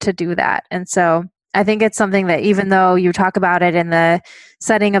help it to do that. And so I think it's something that, even though you talk about it in the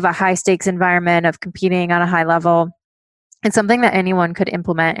setting of a high stakes environment of competing on a high level, it's something that anyone could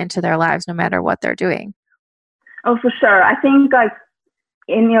implement into their lives no matter what they're doing. Oh, for sure. I think like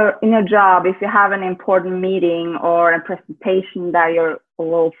in your job, if you have an important meeting or a presentation that you're a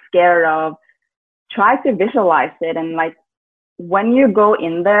little scared of, try to visualize it. And like when you go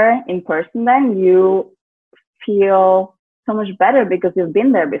in there in person, then you feel so much better because you've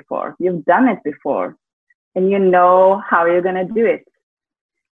been there before, you've done it before, and you know how you're going to do it.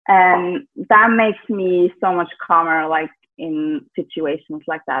 And that makes me so much calmer, like in situations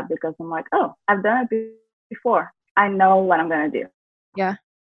like that, because I'm like, oh, I've done it before. I know what I'm going to do. Yeah,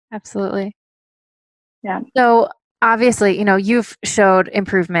 absolutely. Yeah. So obviously, you've showed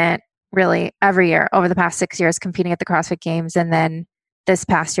improvement really every year over the past 6 years competing at the CrossFit Games. And then this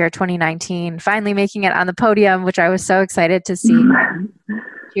past year, 2019, finally making it on the podium, which I was so excited to see,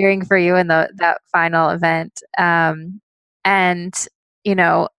 cheering for you in that final event. And,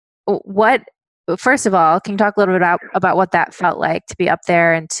 first of all, can you talk a little bit about what that felt like to be up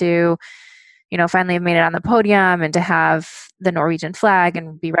there and to, finally have made it on the podium and to have the Norwegian flag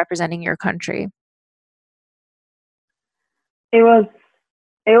and be representing your country? It was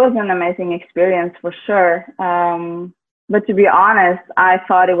an amazing experience for sure. But to be honest, I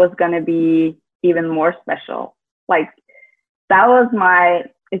thought it was going to be even more special. Like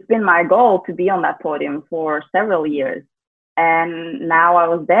it's been my goal to be on that podium for several years. And now I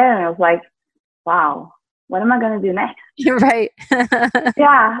was there and I was like, wow, what am I going to do next? Right.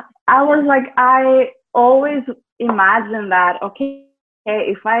 Yeah. I was like, I always imagined that, okay,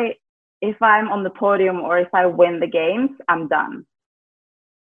 if I'm on the podium or if I win the games, I'm done.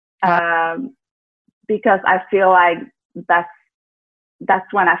 Because I feel like that's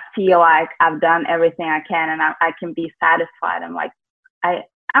when I feel like I've done everything I can and I can be satisfied. I'm like,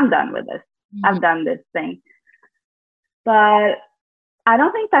 I'm done with this. Mm-hmm. I've done this thing. But I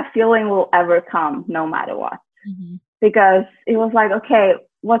don't think that feeling will ever come no matter what. Mm-hmm. Because it was like, okay,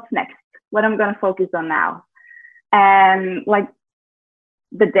 what's next? What am I going to focus on now? And like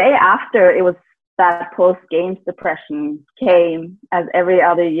the day after, it was that post-games depression came as every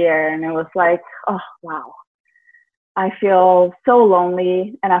other year. And it was like, oh, wow. I feel so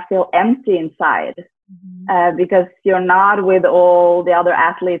lonely and I feel empty inside. Mm-hmm. Because you're not with all the other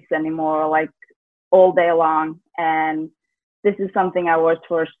athletes anymore, like all day long. And this is something I worked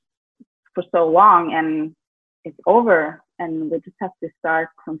for so long and it's over and we just have to start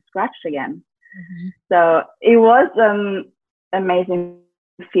from scratch again. Mm-hmm. So it was an amazing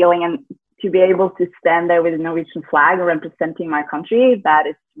feeling, and to be able to stand there with the Norwegian flag representing my country, that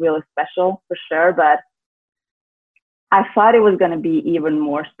is really special for sure. But I thought it was going to be even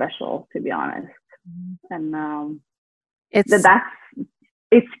more special, to be honest. Mm-hmm. And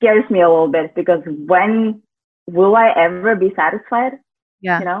it scares me a little bit because when will I ever be satisfied?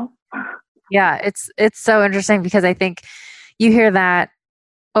 Yeah. Yeah, it's so interesting because I think you hear that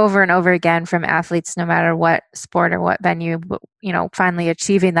over and over again from athletes, no matter what sport or what venue, finally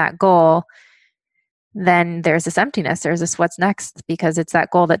achieving that goal, then there's this emptiness. There's this what's next, because it's that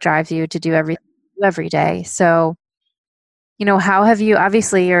goal that drives you to do every day. So, how have you,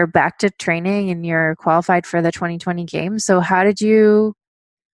 obviously you're back to training and you're qualified for the 2020 games. So how do you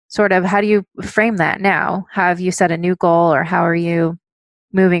frame that now? Have you set a new goal or how are you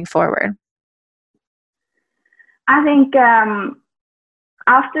moving forward? I think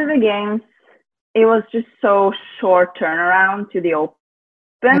after the games, it was just so short turnaround to the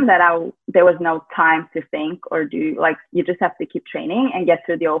Open that there was no time to think or do, like, you just have to keep training and get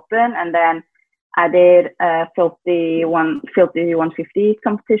through the Open. And then I did a Filthy 150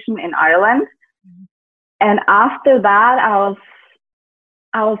 competition in Ireland. Mm-hmm. And after that,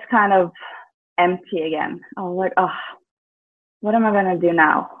 I was kind of empty again. I was like, oh, what am I going to do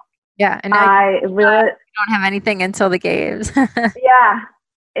now? Yeah. And I really don't have anything until the games. Yeah.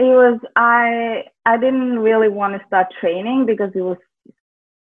 It was, I didn't really want to start training because it was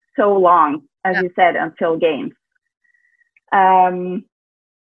so long, as you said, until games. And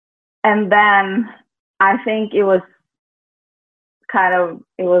then I think it was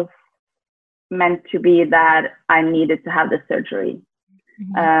meant to be that I needed to have the surgery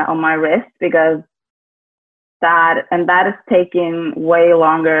on my wrist, because that is taking way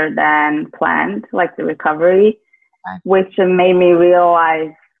longer than planned, like the recovery, which made me realize,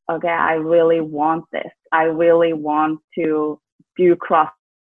 okay, I really want this. I really want to do CrossFit,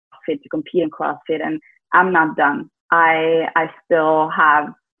 to compete in CrossFit, and I'm not done. I still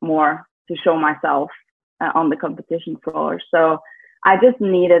have more to show myself on the competition floor. So I just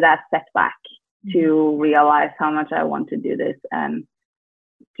needed that setback to realize how much I want to do this. And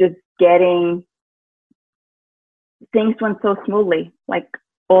just getting things went so smoothly, like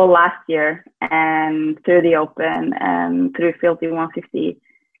all last year and through the Open and through Filthy 150,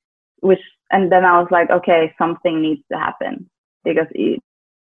 and then I was like, okay, something needs to happen, because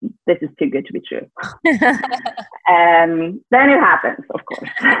this is too good to be true. And then it happens, of course.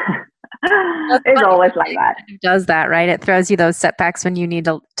 It's always like that. It does that, right? It throws you those setbacks when you need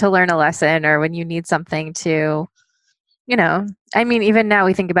to learn a lesson, or when you need something to, I mean, even now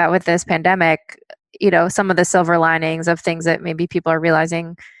we think about with this pandemic, some of the silver linings of things that maybe people are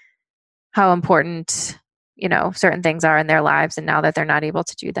realizing how important, certain things are in their lives, and now that they're not able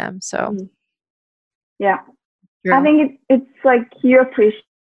to do them. So, yeah. True. I think it's like you appreciate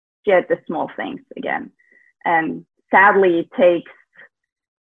the small things again. And sadly, it takes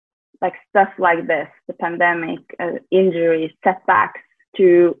like stuff like this, the pandemic, injuries, setbacks,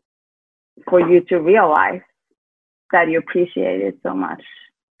 for you to realize that you appreciate it so much.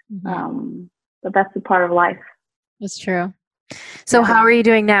 Mm-hmm. But that's a part of life. That's true. So how are you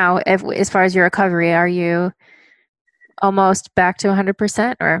doing now as far as your recovery? Are you almost back to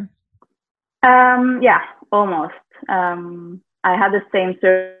 100% or? Yeah, almost. I had the same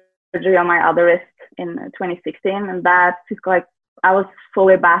surgery on my other wrist in 2016, and that took I was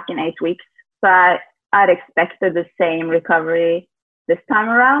fully back in 8 weeks. So I'd expected the same recovery this time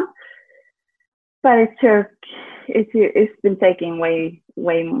around, but it's been taking way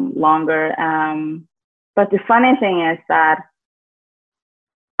longer. But the funny thing is that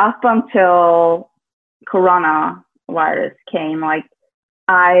up until coronavirus came,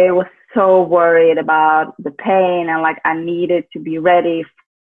 I was so worried about the pain, and I needed to be ready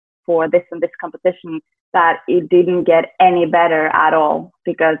for this and this competition, that it didn't get any better at all,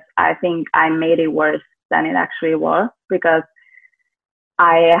 because I think I made it worse than it actually was, because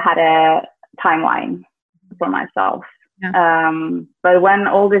I had a timeline for myself. Yeah. But when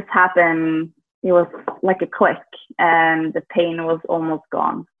all this happened, it was like a click, and the pain was almost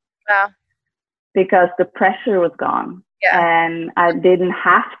gone. Wow. Because the pressure was gone. Yeah. And I didn't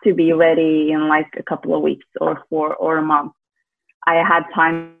have to be ready in a couple of weeks or a month. I had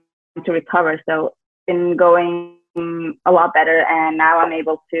time to recover. So been going a lot better, and now I'm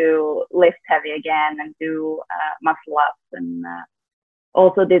able to lift heavy again and do muscle ups, and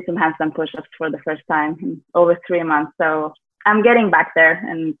also did some handstand push-ups for the first time in over 3 months. So I'm getting back there,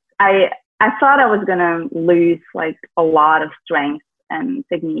 and I thought I was gonna lose a lot of strength and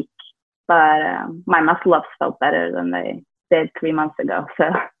technique, but my muscle ups felt better than they did 3 months ago. So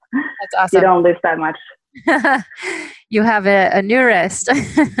that's awesome. You don't lose that much. You have a new wrist.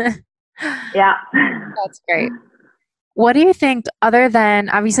 Yeah. That's great. What do you think, other than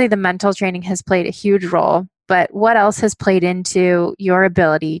obviously the mental training has played a huge role, but what else has played into your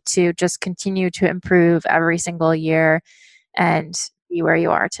ability to just continue to improve every single year and be where you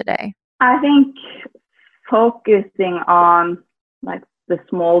are today? I think focusing on the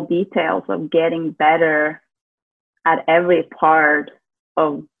small details of getting better at every part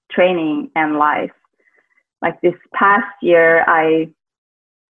of training and life. This past year,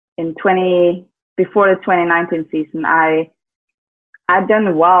 before the 2019 season, I'd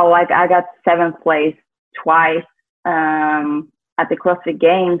done well. I got 7th place twice at the CrossFit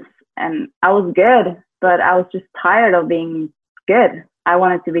Games, and I was good, but I was just tired of being good. I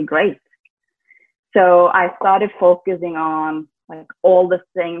wanted to be great. So I started focusing on all the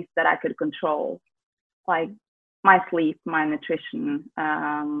things that I could control, like my sleep, my nutrition,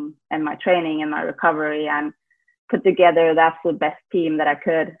 and my training and my recovery, and put together the absolute best team that I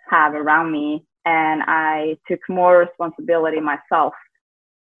could have around me. And I took more responsibility myself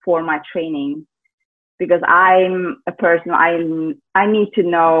for my training, because I'm a person, I need to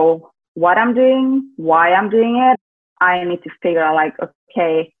know what I'm doing, why I'm doing it. I need to figure out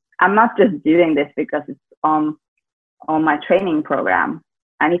okay, I'm not just doing this because it's on my training program.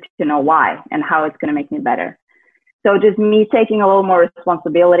 I need to know why and how it's going to make me better. So just me taking a little more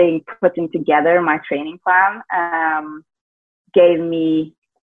responsibility and putting together my training plan gave me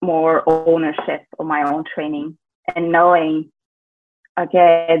more ownership of my own training, and knowing,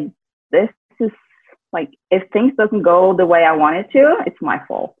 okay, this is if things doesn't go the way I want it to, it's my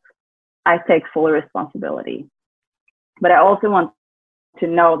fault. I take full responsibility. But I also want to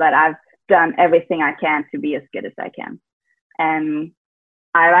know that I've done everything I can to be as good as I can. And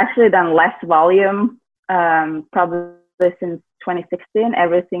I've actually done less volume, probably since 2016,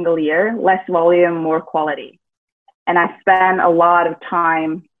 every single year, less volume, more quality. And I spend a lot of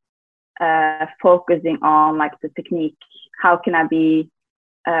time focusing on the technique. How can I be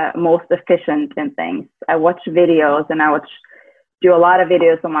most efficient in things? I watch videos, and I do a lot of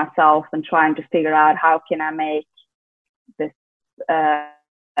videos on myself, and trying to figure out how can I make this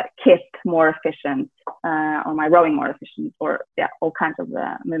kit more efficient, or my rowing more efficient, or all kinds of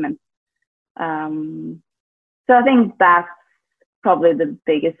movements. So I think that's probably the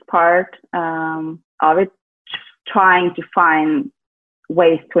biggest part of it, trying to find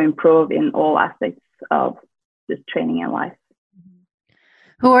ways to improve in all aspects of just training and life.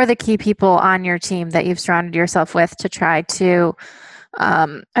 Who are the key people on your team that you've surrounded yourself with to try to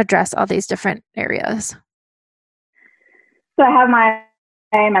address all these different areas? So I have my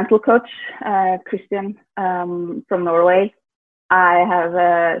mental coach, Christian, from Norway. I have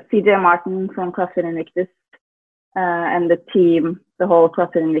CJ Martin from CrossFit Invictus, and the whole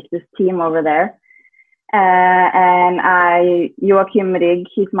CrossFit Invictus team over there. And Joachim Rigg,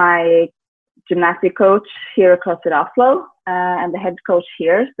 he's my gymnastic coach here at CrossFit Oslo, and the head coach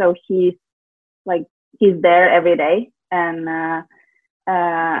here. So he's there every day, and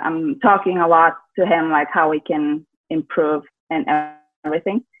I'm talking a lot to him, like how we can improve and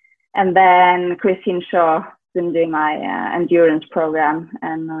everything. And then Chris Hinshaw been doing my endurance program,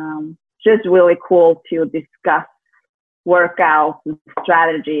 and just really cool to discuss workouts and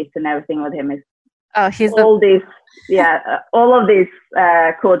strategies and everything with him. All of these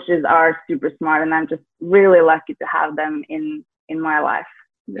coaches are super smart, and I'm just really lucky to have them in my life.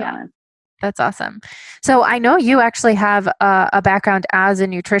 Yeah, that's awesome. So I know you actually have a background as a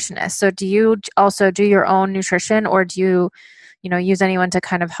nutritionist. So do you also do your own nutrition, or do you use anyone to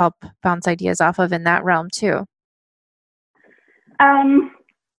kind of help bounce ideas off of in that realm too?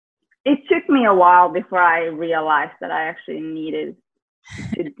 It took me a while before I realized that I actually needed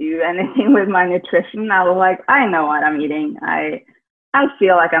to do anything with my nutrition. I was like, I know what I'm eating. I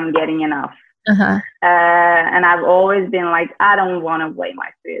feel like I'm getting enough. Uh-huh. And I've always been like, I don't want to weigh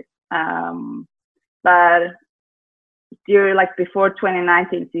my food. But before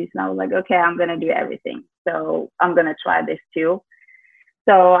 2019 season, I was like, okay, I'm going to do everything. So I'm going to try this too.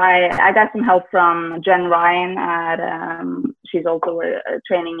 So I got some help from Jen Ryan she's also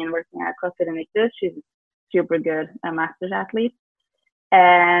training and working at CrossFit Invictus. She's super good masters athlete.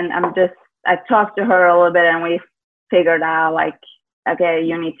 And I talked to her a little bit, and we figured out like, okay,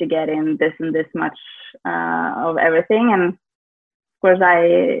 you need to get in this and this much of everything. And of course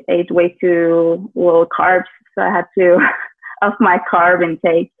I ate way too little carbs, so I had to up my carb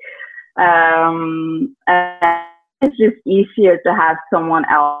intake. And it's just easier to have someone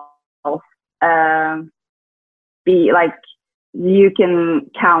else be like you can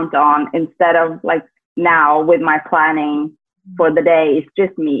count on, instead of like now with my planning for the day, it's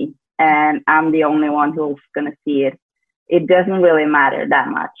just me and I'm the only one who's going to see it. It doesn't really matter that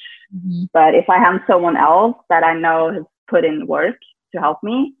much. Mm-hmm. But if I have someone else that I know has put in work to help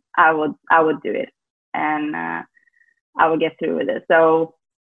me, I would do it, and I would get through with it. So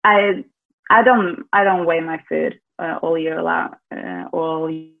I don't weigh my food all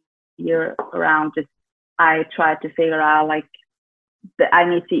year around. Just I try to figure out like I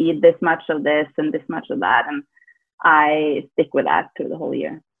need to eat this much of this and this much of that, and I stick with that through the whole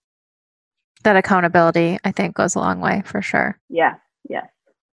year. That accountability, I think, goes a long way for sure. Yeah. Yes.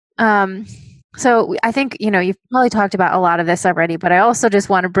 So I think, you've probably talked about a lot of this already, but I also just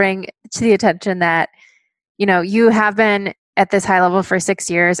want to bring to the attention that, you have been at this high level for 6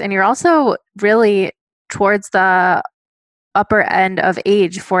 years, and you're also really towards the upper end of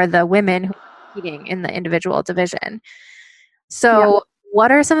age for the women who are competing in the individual division. So what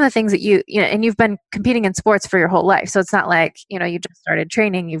are some of the things that and you've been competing in sports for your whole life. So it's not like, you just started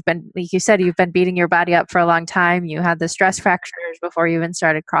training. You've been, like you said, you've been beating your body up for a long time. You had the stress fractures before you even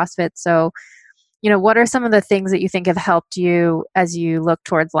started CrossFit. So, what are some of the things that you think have helped you as you look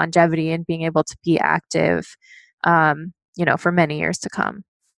towards longevity and being able to be active, for many years to come?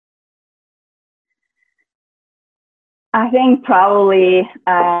 I think probably,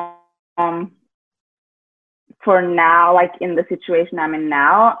 for now, like in the situation I'm in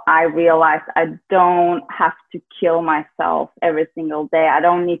now, I realized I don't have to kill myself every single day. I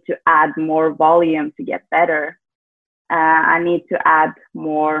don't need to add more volume to get better. I need to add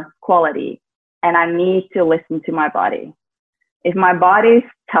more quality, and I need to listen to my body. If my body's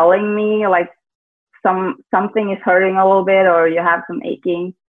telling me like something is hurting a little bit, or you have some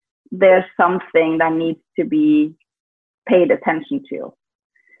aching, there's something that needs to be paid attention to.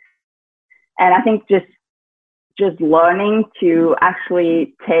 And I think just learning to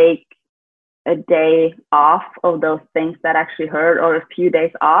actually take a day off of those things that actually hurt, or a few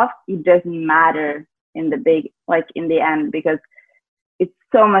days off, it doesn't matter in the end, because it's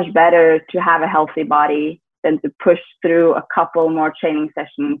so much better to have a healthy body than to push through a couple more training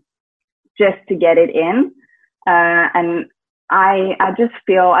sessions just to get it in. And I just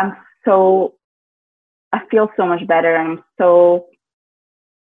feel I feel so much better, and I'm so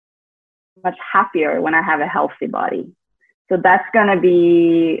much happier when I have a healthy body. So that's gonna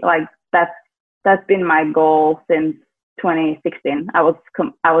be like that's been my goal since 2016. I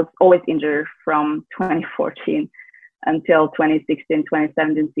was always injured from 2014, until 2016,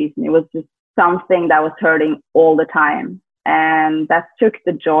 2017 season. It was just something that was hurting all the time. And that took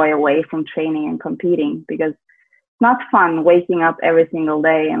the joy away from training and competing, because it's not fun waking up every single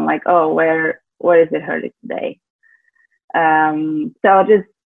day and like, oh, where is it hurting today? So just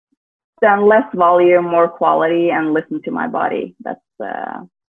done less volume, more quality, and listen to my body. That's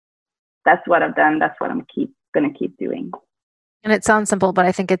what I've done. That's what I'm going to keep doing. And it sounds simple, but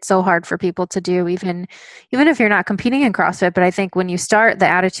I think it's so hard for people to do, even if you're not competing in CrossFit. But I think when you start, the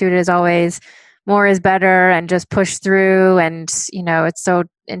attitude is always more is better and just push through. And, it's so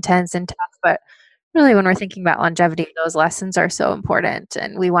intense and tough. But really, when we're thinking about longevity, those lessons are so important.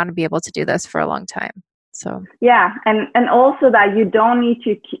 And we want to be able to do this for a long time. So, yeah. And also that you don't need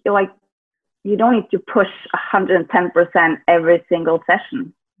to push 110% every single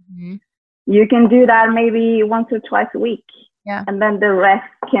session. Mm-hmm. You can do that maybe once or twice a week. Yeah. And then the rest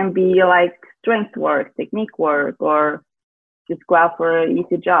can be like strength work, technique work, or just go out for an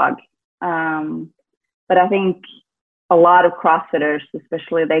easy jog. But I think a lot of CrossFitters,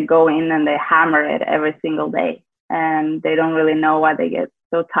 especially, they go in and they hammer it every single day, and they don't really know why they get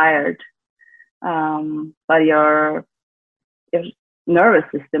so tired. But your nervous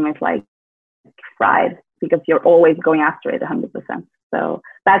system is like fried because you're always going after it 100%. So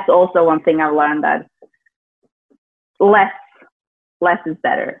that's also one thing I've learned, that less is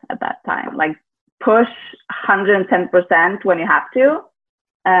better at that time. Like push 110% when you have to,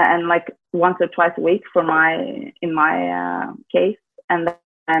 and like once or twice a week in my case, and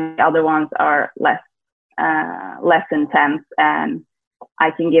then the other ones are less intense, and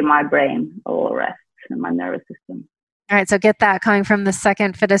I can give my brain a little rest and my nervous system. All right, so get that coming from the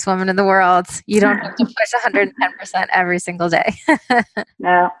second fittest woman in the world. You don't have to push 110% every single day.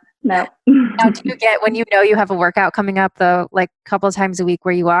 No. Now, do you get, when you have a workout coming up, though, like a couple of times a week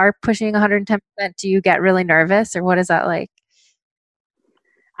where you are pushing 110%, do you get really nervous, or what is that like?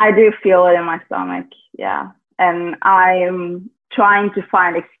 I do feel it in my stomach, yeah. And I'm trying to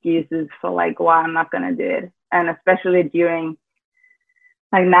find excuses for like why I'm not going to do it. And especially during,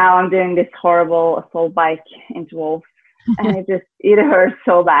 like now I'm doing this horrible assault bike intervals, and it hurts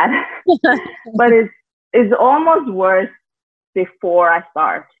so bad. But it's almost worse before I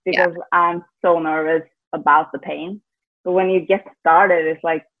start, because I'm so nervous about the pain. But when you get started, it's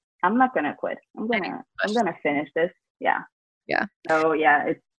like, I'm not gonna quit. I'm gonna finish this. Yeah. So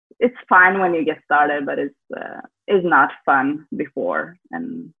yeah, it's fine when you get started, but it's not fun before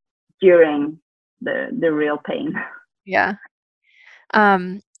and during the real pain. Yeah.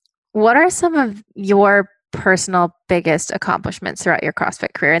 What are some of your personal biggest accomplishments throughout your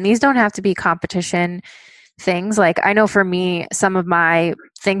CrossFit career? And these don't have to be competition things. Like, I know for me, some of my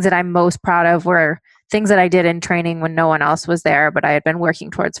things that I'm most proud of were things that I did in training when no one else was there, but I had been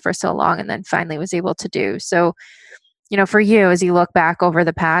working towards for so long, and then finally was able to do. So, for you, as you look back over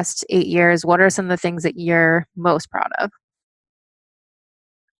the past 8 years, what are some of the things that you're most proud of?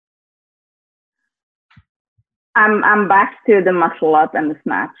 I'm back to the muscle up and the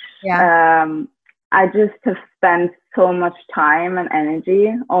snatch. Yeah. I just have spent so much time and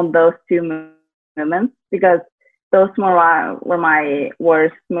energy on those two movements, because those were my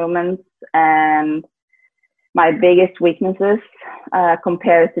worst movements and my biggest weaknesses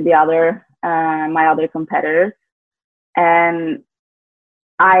compared to my other competitors. And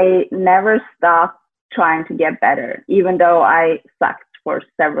I never stopped trying to get better, even though I sucked for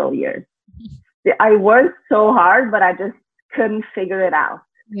several years. I worked so hard, but I just couldn't figure it out.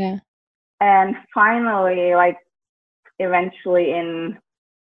 Yeah. And finally, like eventually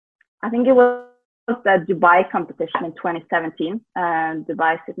I think it was the Dubai competition in 2017,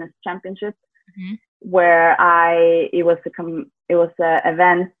 Dubai Fitness Championship, where it was an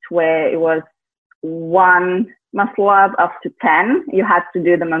event where it was one muscle up to 10. You had to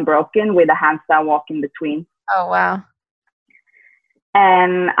do them unbroken with a handstand walk in between. Oh, wow.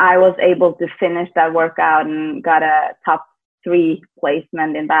 And I was able to finish that workout and got a top 3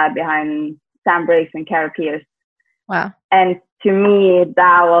 placement in that, behind Sam Briggs and Cara Pierce. Wow. And to me,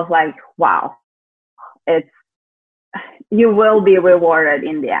 that was like, wow, you will be rewarded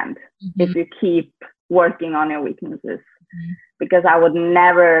in the end if you keep working on your weaknesses. Because I would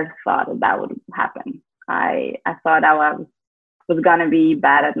never thought that would happen. I thought I was gonna be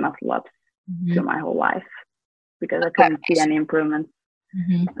bad at muscle ups through my whole life, because I couldn't see any improvements.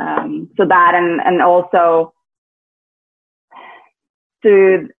 So that, and also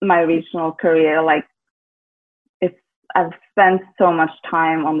through my regional career, like I've spent so much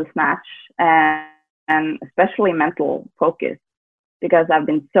time on the snatch, and especially mental focus, because I've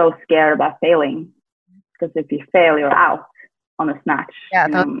been so scared about failing. Because if you fail, you're out on a snatch. Yeah,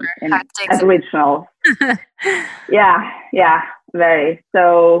 those were high stakes. At regionals. Yeah, very.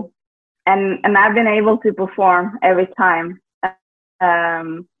 So, and I've been able to perform every time,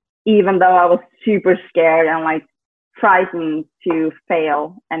 even though I was super scared and like frightened to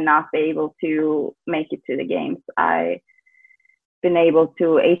fail and not be able to make it to the games. I've been able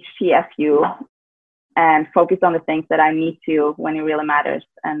to HTFU and focus on the things that I need to when it really matters,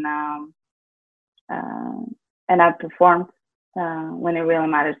 and I've performed when it really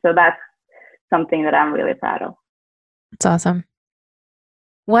matters. So that's something that I'm really proud of. That's awesome.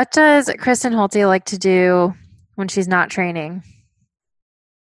 What does Kristin Holte like to do when she's not training?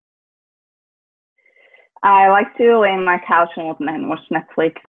 I like to lay on my couch and watch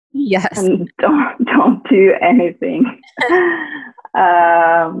Netflix. Yes. And don't do anything.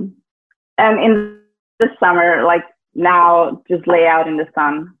 And in the summer, like now, just lay out in the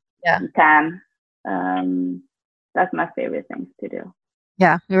sun. Yeah. And tan. That's my favorite thing to do.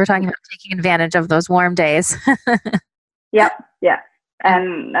 Yeah, we were talking about taking advantage of those warm days. Yep. Yeah.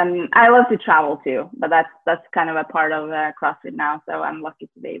 And I love to travel too, but that's kind of a part of CrossFit now. So I'm lucky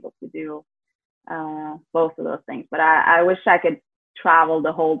to be able to do both of those things. But I wish I could travel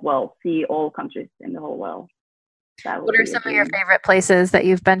the whole world, see all countries in the whole world. What are some of your favorite places that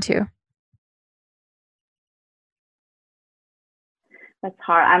you've been to? That's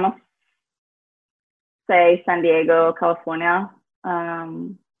hard. I must say San Diego, California. I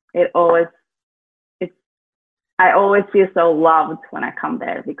always feel so loved when I come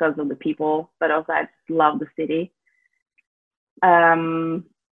there because of the people, but also I just love the city.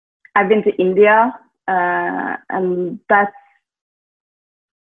 I've been to India, and that's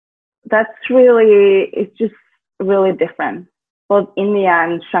really, it's just really different. Both India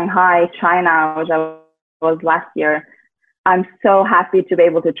and Shanghai, China, which I was last year, I'm so happy to be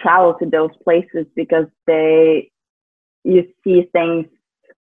able to travel to those places because you see things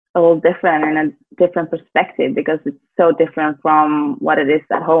a little different in a different perspective because it's so different from what it is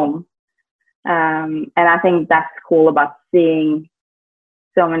at home. And I think that's cool about seeing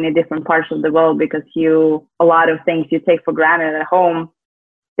so many different parts of the world because a lot of things you take for granted at home,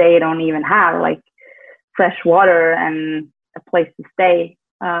 they don't even have, like fresh water and a place to stay.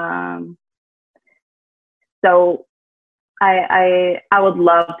 So I would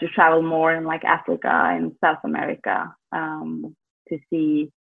love to travel more in like Africa and South America to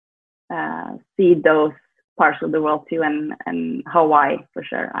see those parts of the world too, and Hawaii for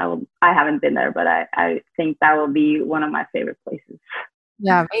sure. I haven't been there, but I think that will be one of my favorite places.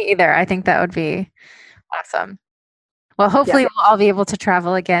 Yeah, me either. I think that would be awesome. Well, hopefully we'll all be able to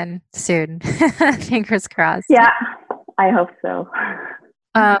travel again soon. Fingers crossed. Yeah, I hope so.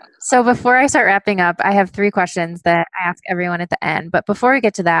 So before I start wrapping up, I have 3 questions that I ask everyone at the end. But before we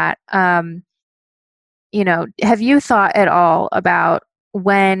get to that, have you thought at all about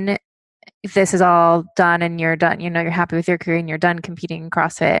when, if this is all done and you're done, you're happy with your career and you're done competing in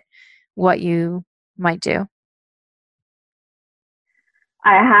CrossFit, what you might do?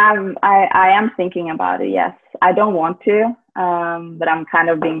 I am thinking about it. Yes, I don't want to, but I'm kind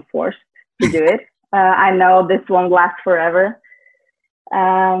of being forced to do it. I know this won't last forever.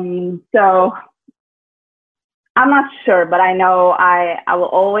 So I'm not sure, but I know I will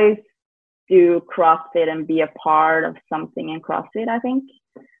always do CrossFit and be a part of something in CrossFit. I think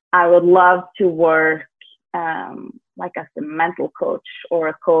I would love to work like as a mental coach or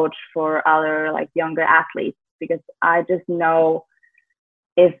a coach for other like younger athletes, because I just know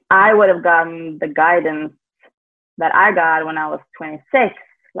if I would have gotten the guidance that I got when I was 26,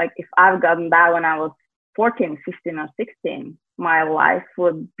 like if I've gotten that when I was 14, 15 or 16, my life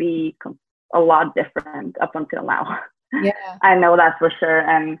would be a lot different up until now. Yeah. I know that for sure.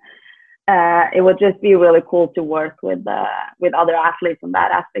 And it would just be really cool to work with other athletes on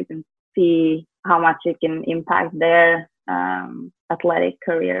that aspect and see how much it can impact their athletic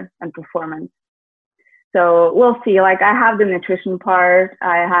career and performance. So we'll see. Like I have the nutrition part.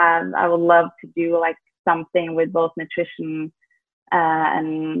 I would love to do like something with both nutrition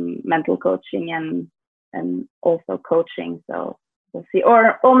and mental coaching and also coaching. So we'll see.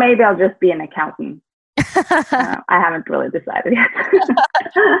 Or maybe I'll just be an accountant. I haven't really decided yet.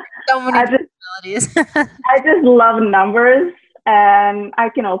 So many possibilities. I just love numbers, and I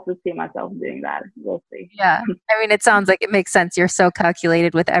can also see myself doing that. We'll see. Yeah. I mean, it sounds like it makes sense. You're so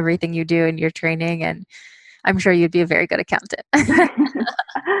calculated with everything you do in your training, and I'm sure you'd be a very good accountant.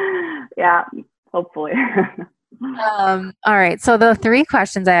 Yeah, hopefully. All right. So the 3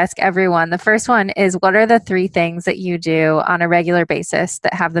 questions I ask everyone. The first one is, what are the 3 things that you do on a regular basis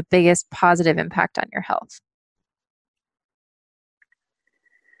that have the biggest positive impact on your health?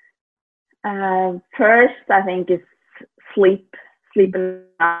 First, I think is sleep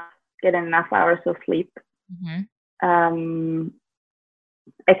enough, get enough hours of sleep,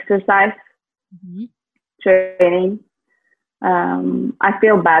 exercise, training. I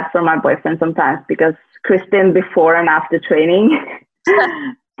feel bad for my boyfriend sometimes because Kristen before and after training,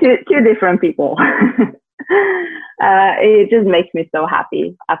 two different people. It just makes me so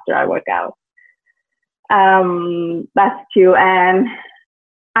happy after I work out. That's two. And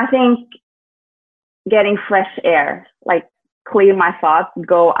I think getting fresh air, like clear my thoughts,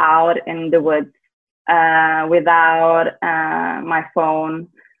 go out in the woods without my phone,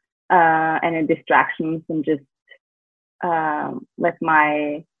 any distractions, and just let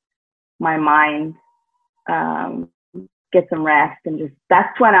my mind get some rest. And just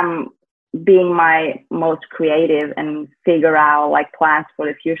that's when I'm being my most creative and figure out like plans for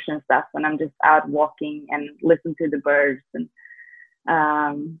the future and stuff, when I'm just out walking and listen to the birds and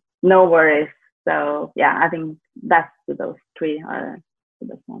no worries. So yeah, I think those three are the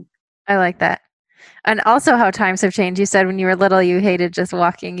best ones. I like that. And also how times have changed. You said when you were little, you hated just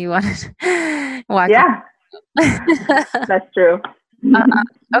walking. You wanted walking. Yeah, that's true.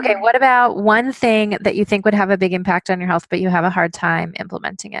 Okay. What about one thing that you think would have a big impact on your health, but you have a hard time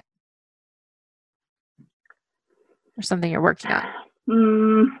implementing it? Or something you're working on?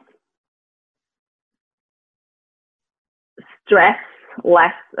 Stress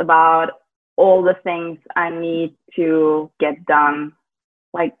less about all the things I need to get done.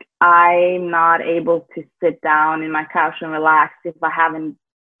 Like I'm not able to sit down in my couch and relax if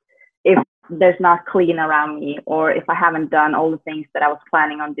there's not clean around me, or if I haven't done all the things that I was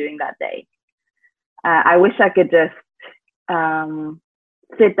planning on doing that day. I wish I could just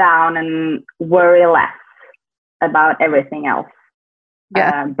sit down and worry less about everything else,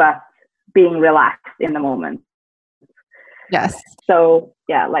 but being relaxed in the moment. Yes. So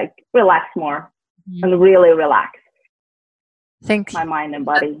yeah, like relax more and really relax. Think my mind and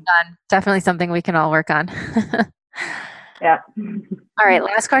body. Definitely something we can all work on. Yeah. All right.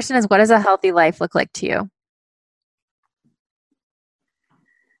 Last question is, what does a healthy life look like to you?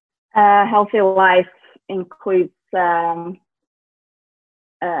 Healthy life includes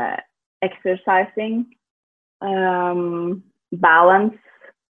exercising, balance,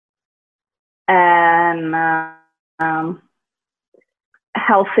 and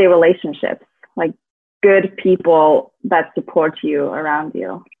healthy relationships, like good people that support you around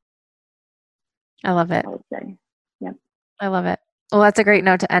you. I love it. I would say. Yeah. I love it. Well, that's a great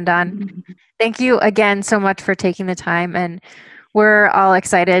note to end on. Thank you again so much for taking the time, and we're all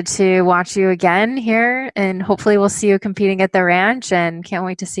excited to watch you again here, and hopefully we'll see you competing at the ranch, and can't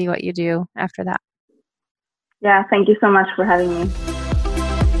wait to see what you do after that. Yeah, thank you so much for having me.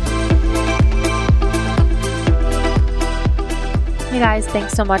 Hey guys,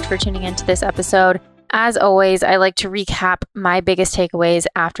 thanks so much for tuning into this episode. As always, I like to recap my biggest takeaways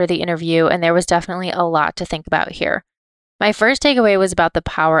after the interview, and there was definitely a lot to think about here. My first takeaway was about the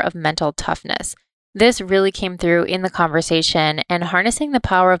power of mental toughness. This really came through in the conversation, and harnessing the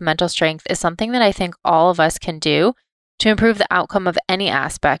power of mental strength is something that I think all of us can do to improve the outcome of any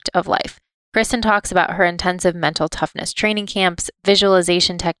aspect of life. Kristen talks about her intensive mental toughness training camps,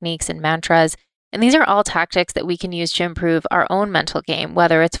 visualization techniques, and mantras, and these are all tactics that we can use to improve our own mental game,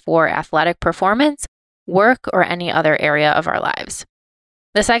 whether it's for athletic performance, work, or any other area of our lives.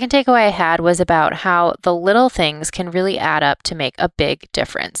 The second takeaway I had was about how the little things can really add up to make a big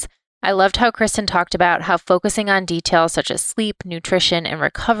difference. I loved how Kristen talked about how focusing on details such as sleep, nutrition, and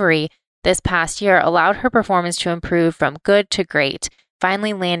recovery this past year allowed her performance to improve from good to great,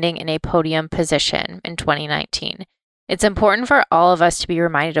 finally landing in a podium position in 2019. It's important for all of us to be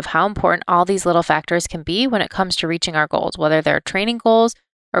reminded of how important all these little factors can be when it comes to reaching our goals, whether they're training goals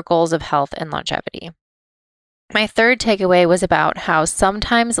or goals of health and longevity. My third takeaway was about how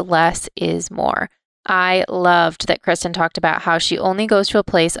sometimes less is more. I loved that Kristen talked about how she only goes to a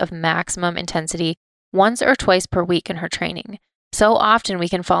place of maximum intensity once or twice per week in her training. So often we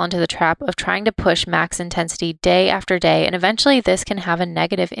can fall into the trap of trying to push max intensity day after day, and eventually this can have a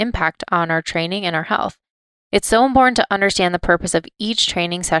negative impact on our training and our health. It's so important to understand the purpose of each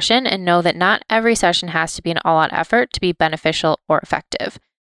training session and know that not every session has to be an all-out effort to be beneficial or effective.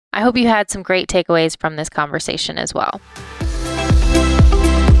 I hope you had some great takeaways from this conversation as well.